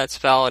 4, that's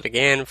valid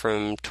again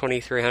from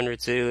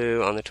 2300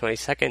 Zulu on the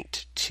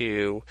 22nd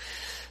to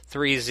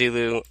 3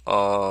 Zulu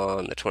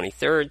on the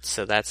 23rd,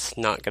 so that's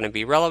not going to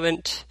be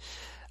relevant.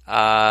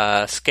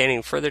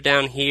 Scanning further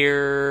down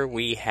here,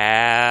 we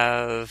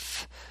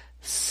have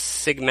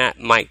SIGMAT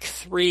Mic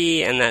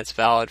 3, and that's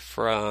valid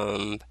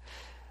from,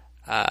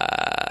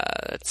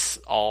 it's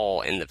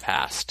all in the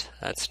past.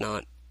 That's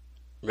not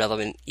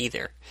relevant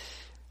either.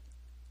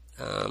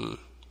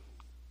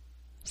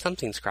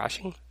 Something's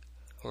crashing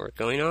or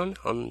going on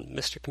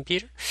Mr.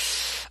 Computer.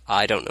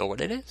 I don't know what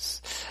it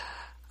is.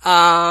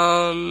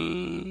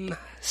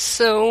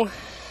 So,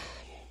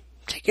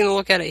 taking a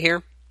look at it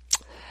here.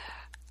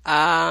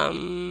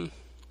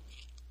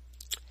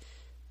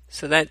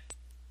 So that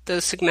the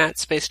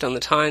SIGMAT's based on the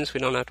times. We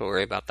don't have to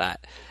worry about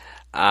that.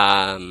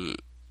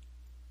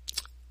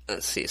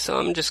 Let's see. So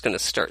I'm just going to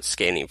start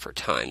scanning for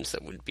times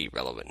that would be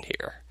relevant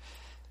here.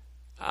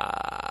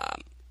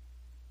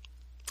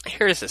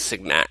 Here's a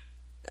SIGMAT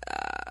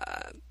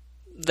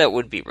that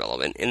would be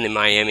relevant in the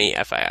Miami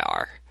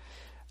FIR.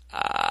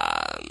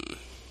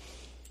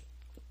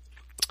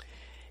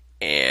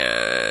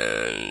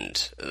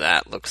 And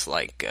that looks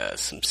like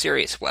some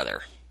serious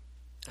weather.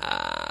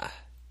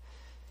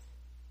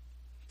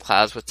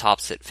 Clouds with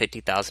tops at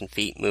 50,000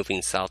 feet,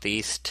 moving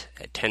southeast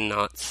at 10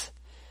 knots.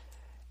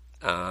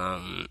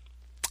 But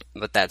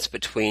that's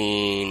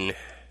between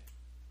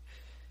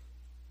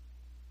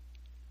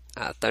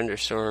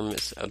Thunderstorm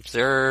is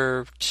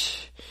observed,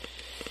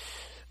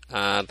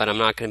 but I'm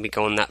not going to be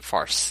going that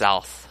far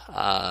south.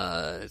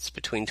 It's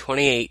between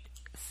 28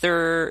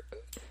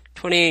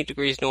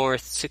 degrees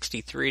north,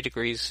 63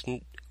 degrees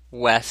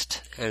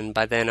west, and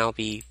by then I'll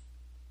be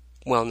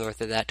well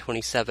north of that,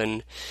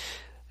 27,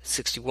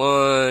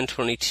 61,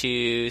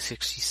 22,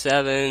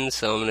 67,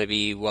 so I'm going to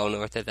be well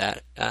north of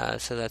that,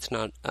 so that's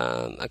not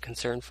a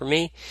concern for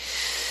me.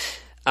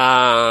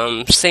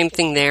 Same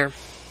thing there.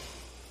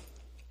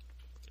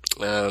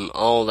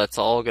 That's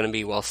all going to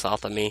be well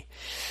south of me.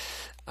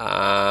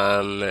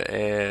 And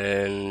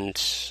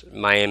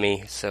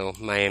Miami, so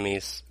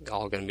Miami's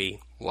all going to be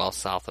well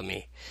south of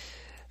me.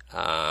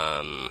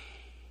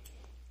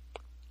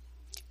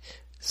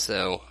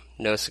 So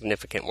no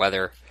significant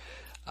weather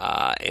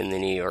in the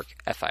New York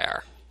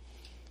FIR.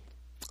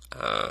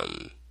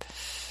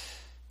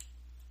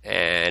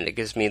 And it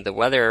gives me the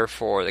weather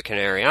for the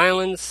Canary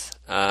Islands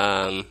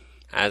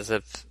as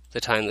of the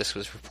time this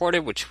was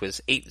reported, which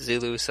was 8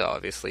 Zulu, so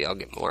obviously I'll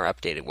get more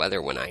updated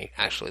weather when I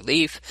actually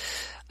leave.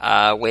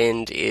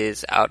 Wind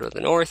is out of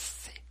the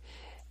north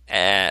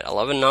at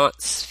 11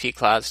 knots, feet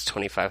clouds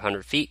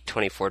 2,500 feet,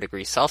 24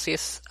 degrees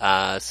Celsius,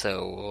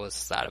 so what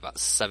was that, about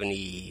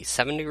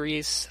 77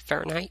 degrees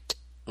Fahrenheit,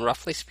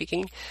 roughly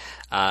speaking.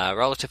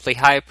 Relatively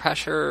high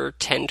pressure,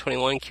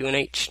 1021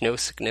 QNH, no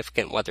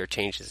significant weather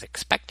changes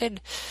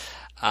expected,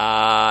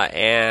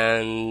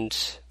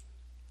 and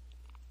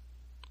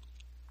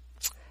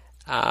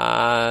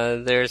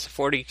there's a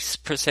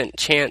 40%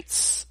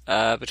 chance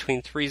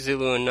between 3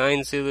 Zulu and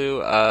 9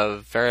 Zulu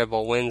of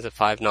variable winds of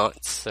 5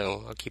 knots,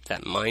 so I'll keep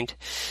that in mind.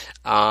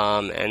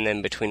 And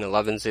then between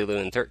 11 Zulu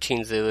and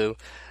 13 Zulu,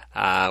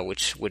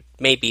 which would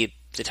maybe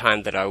the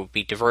time that I would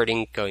be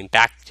diverting, going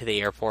back to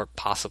the airport,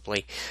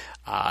 possibly,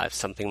 if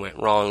something went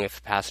wrong, if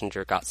a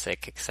passenger got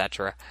sick,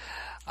 etc.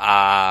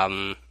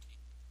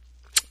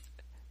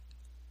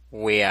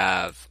 We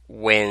have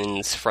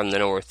winds from the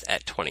north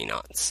at 20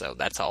 knots, so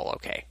that's all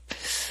okay.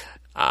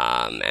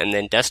 And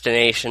then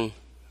destination,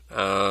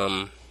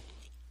 we're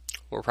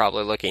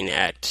probably looking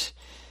at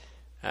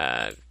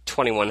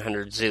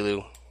 2100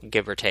 Zulu,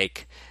 give or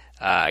take.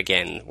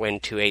 Again,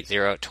 wind 280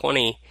 at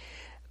 20,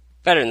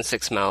 better than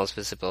 6 miles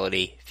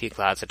visibility, few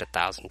clouds at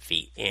 1,000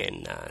 feet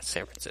in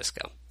San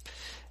Francisco.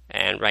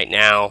 And right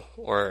now,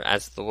 or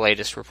as the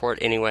latest report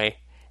anyway,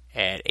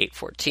 at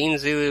 814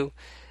 Zulu,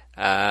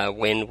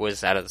 wind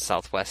was out of the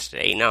southwest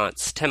at 8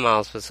 knots, 10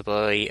 miles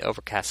visibility,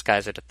 overcast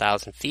skies at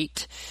 1,000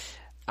 feet.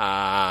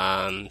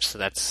 So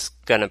that's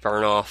gonna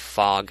burn off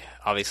fog.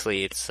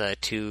 Obviously, it's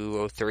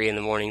 2:03 in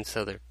the morning,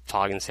 so there's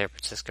fog in San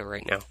Francisco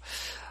right now.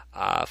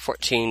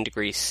 14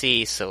 degrees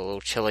C, so a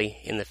little chilly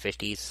in the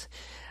 50s.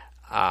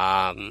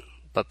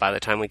 But by the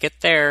time we get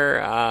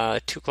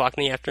there, 2 o'clock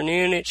in the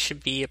afternoon, it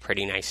should be a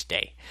pretty nice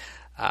day.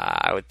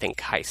 I would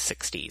think high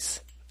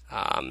 60s,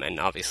 and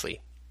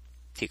obviously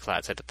few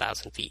clouds at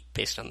 1,000 feet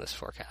based on this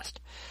forecast.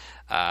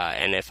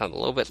 And if I'm a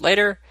little bit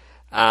later,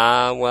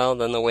 well,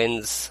 then the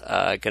wind's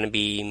going to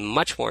be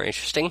much more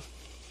interesting.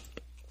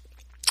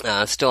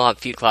 Still have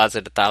few clouds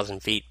at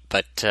 1,000 feet,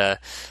 but the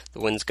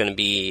wind's going to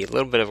be a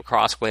little bit of a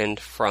crosswind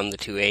from the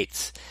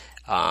 2/8,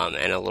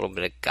 and a little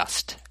bit of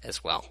gust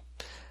as well.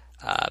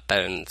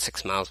 Better than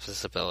 6 miles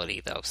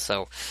visibility, though.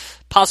 So,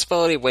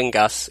 possibility of wind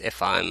gusts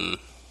if I'm a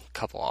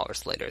couple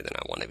hours later than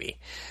I want to be.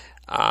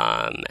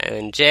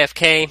 And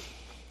JFK,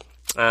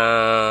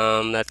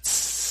 that's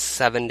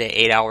 7 to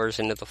 8 hours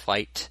into the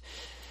flight.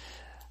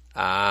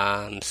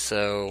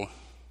 So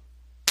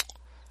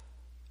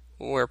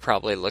we're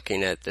probably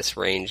looking at this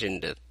range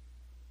into,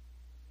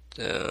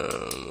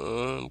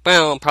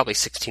 probably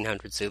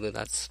 1600 Zulu,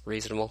 that's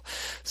reasonable.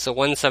 So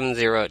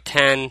 170 at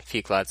 10,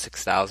 few clouds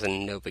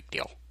 6,000, no big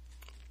deal.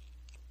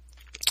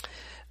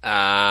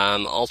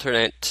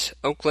 Alternate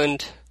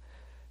Oakland,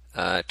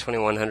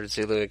 2100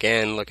 Zulu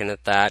again, looking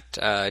at that,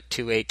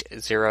 280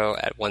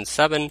 at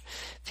 17,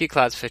 few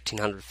clouds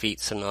 1500 feet,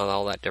 so not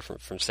all that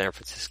different from San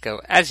Francisco,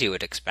 as you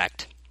would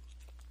expect.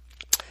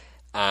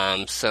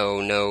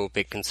 So no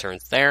big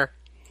concerns there.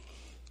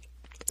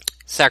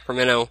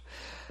 Sacramento,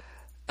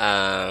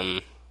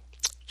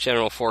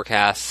 general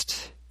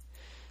forecast,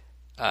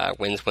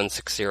 winds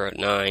 160 at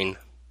 9,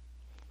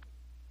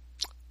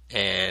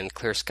 and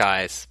clear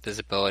skies,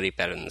 visibility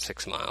better than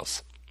 6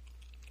 miles.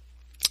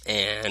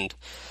 And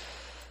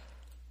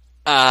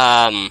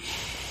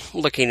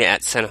looking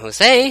at San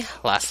Jose,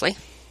 lastly,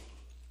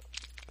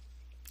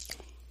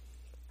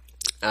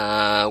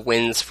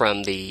 winds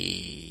from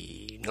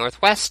the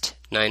northwest,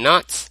 9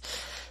 knots,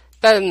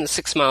 better than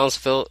 6 miles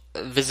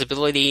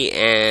visibility,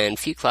 and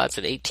few clouds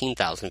at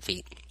 18,000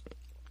 feet.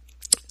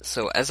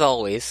 So, as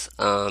always,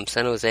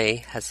 San Jose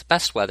has the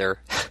best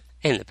weather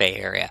in the Bay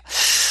Area.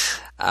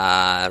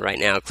 Right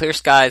now, clear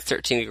skies,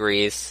 13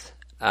 degrees.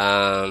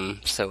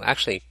 So,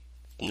 actually,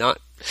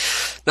 not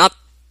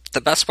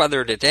the best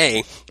weather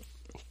today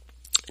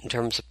in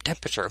terms of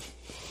temperature,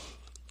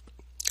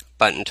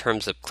 but in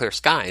terms of clear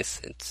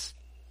skies, it's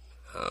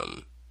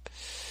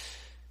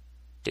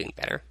doing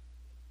better.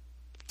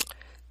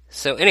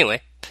 So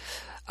anyway,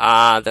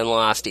 Then the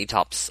last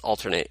ETOPS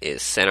alternate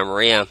is Santa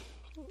Maria,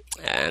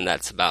 and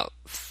that's about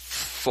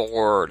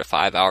 4 to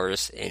 5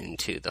 hours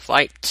into the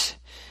flight.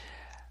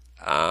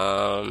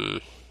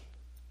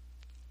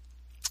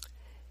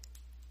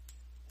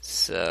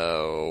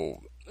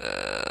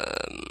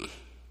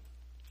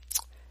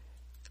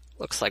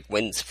 Looks like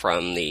winds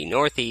from the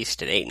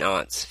northeast at 8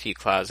 knots, few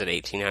clouds at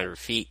 1,800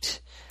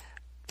 feet,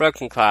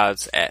 broken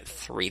clouds at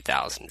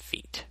 3,000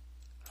 feet.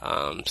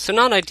 So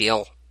not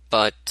ideal,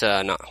 but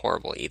not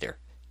horrible either.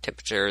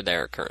 Temperature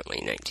there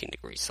currently 19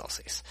 degrees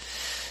Celsius.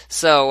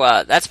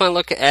 So that's my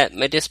look at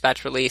my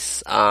dispatch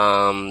release.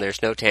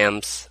 There's no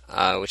TAMs,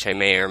 which I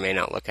may or may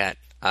not look at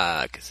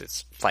because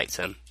it's flight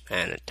sim,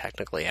 and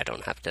technically I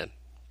don't have to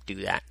do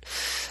that.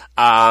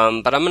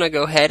 But I'm going to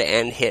go ahead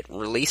and hit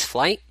release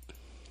flight.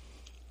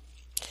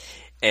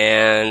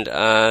 And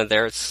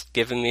there it's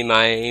giving me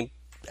my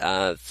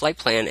flight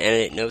plan, and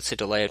it notes a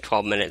delay of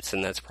 12 minutes,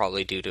 and that's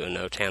probably due to a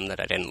NOTAM that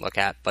I didn't look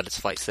at, but it's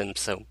flight sim,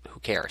 so who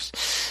cares?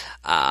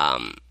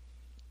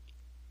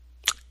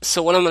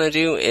 So what I'm going to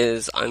do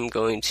is I'm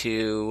going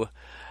to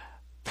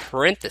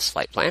print this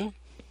flight plan,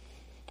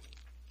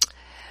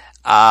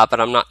 but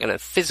I'm not going to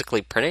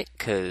physically print it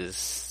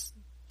because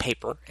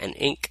paper and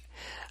ink,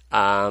 but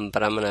I'm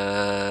going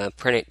to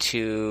print it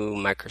to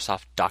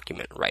Microsoft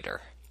Document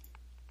Writer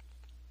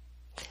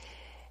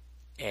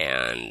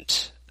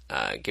and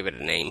give it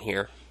a name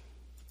here.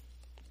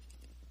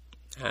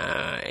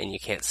 And you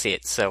can't see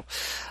it. So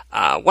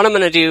what I'm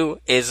going to do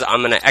is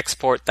I'm going to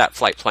export that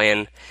flight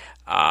plan,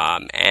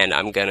 and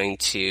I'm going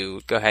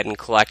to go ahead and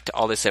collect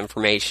all this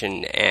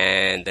information,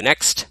 and the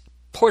next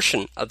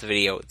portion of the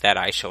video that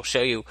I shall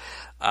show you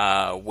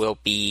will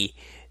be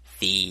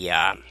the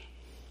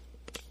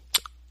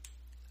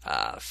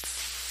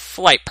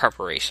flight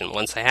preparation.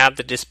 Once I have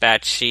the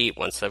dispatch sheet,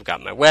 once I've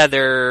got my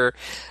weather,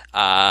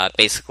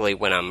 basically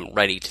when I'm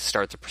ready to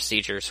start the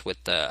procedures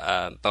with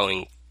the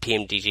Boeing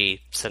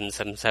PMDG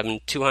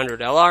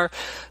 777-200LR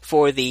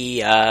for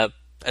the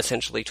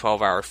essentially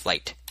 12-hour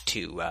flight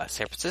to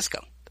San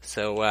Francisco.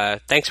 So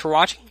thanks for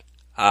watching.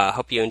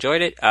 Hope you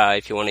enjoyed it.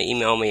 If you want to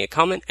email me a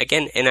comment,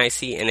 again,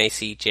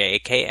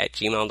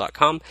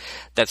 nicnacjak@gmail.com.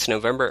 That's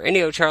November,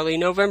 Indio Charlie,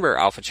 November,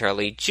 Alpha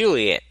Charlie,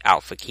 Juliet,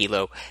 Alpha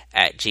Kilo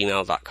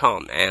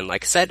 @gmail.com. And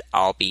like I said,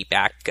 I'll be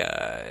back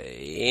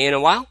in a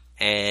while,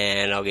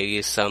 and I'll give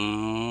you some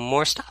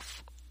more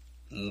stuff.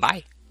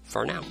 Bye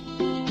for now.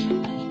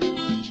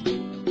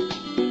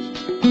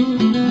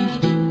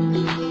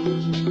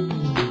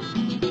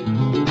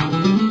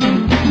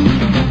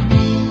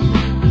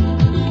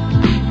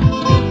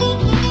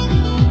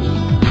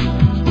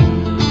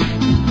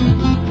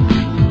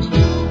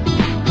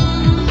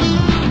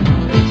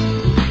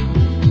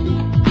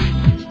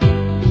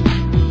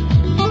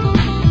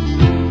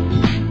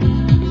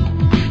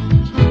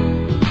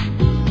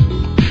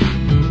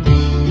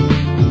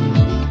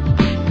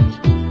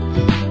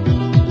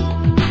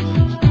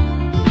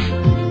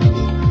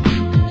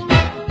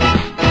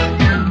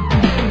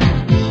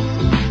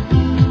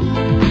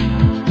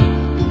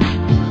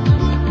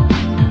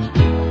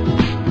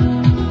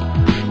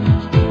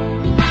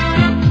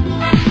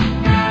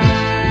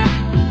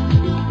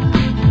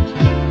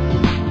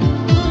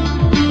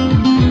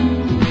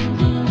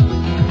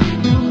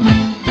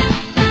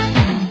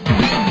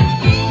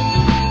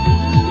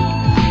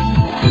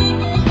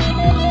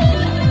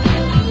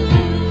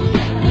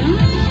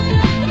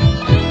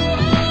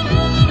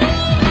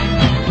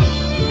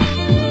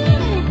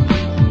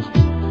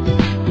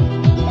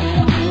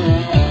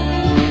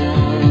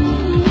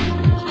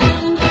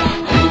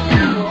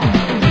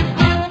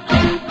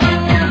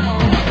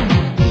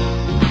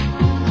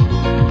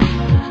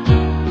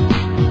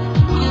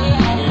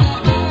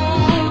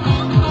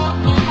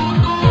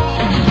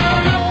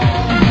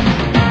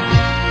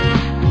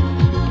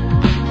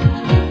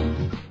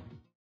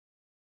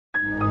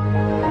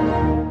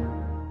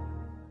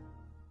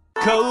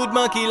 Code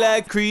Monkey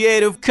like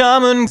Creative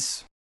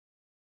Commons.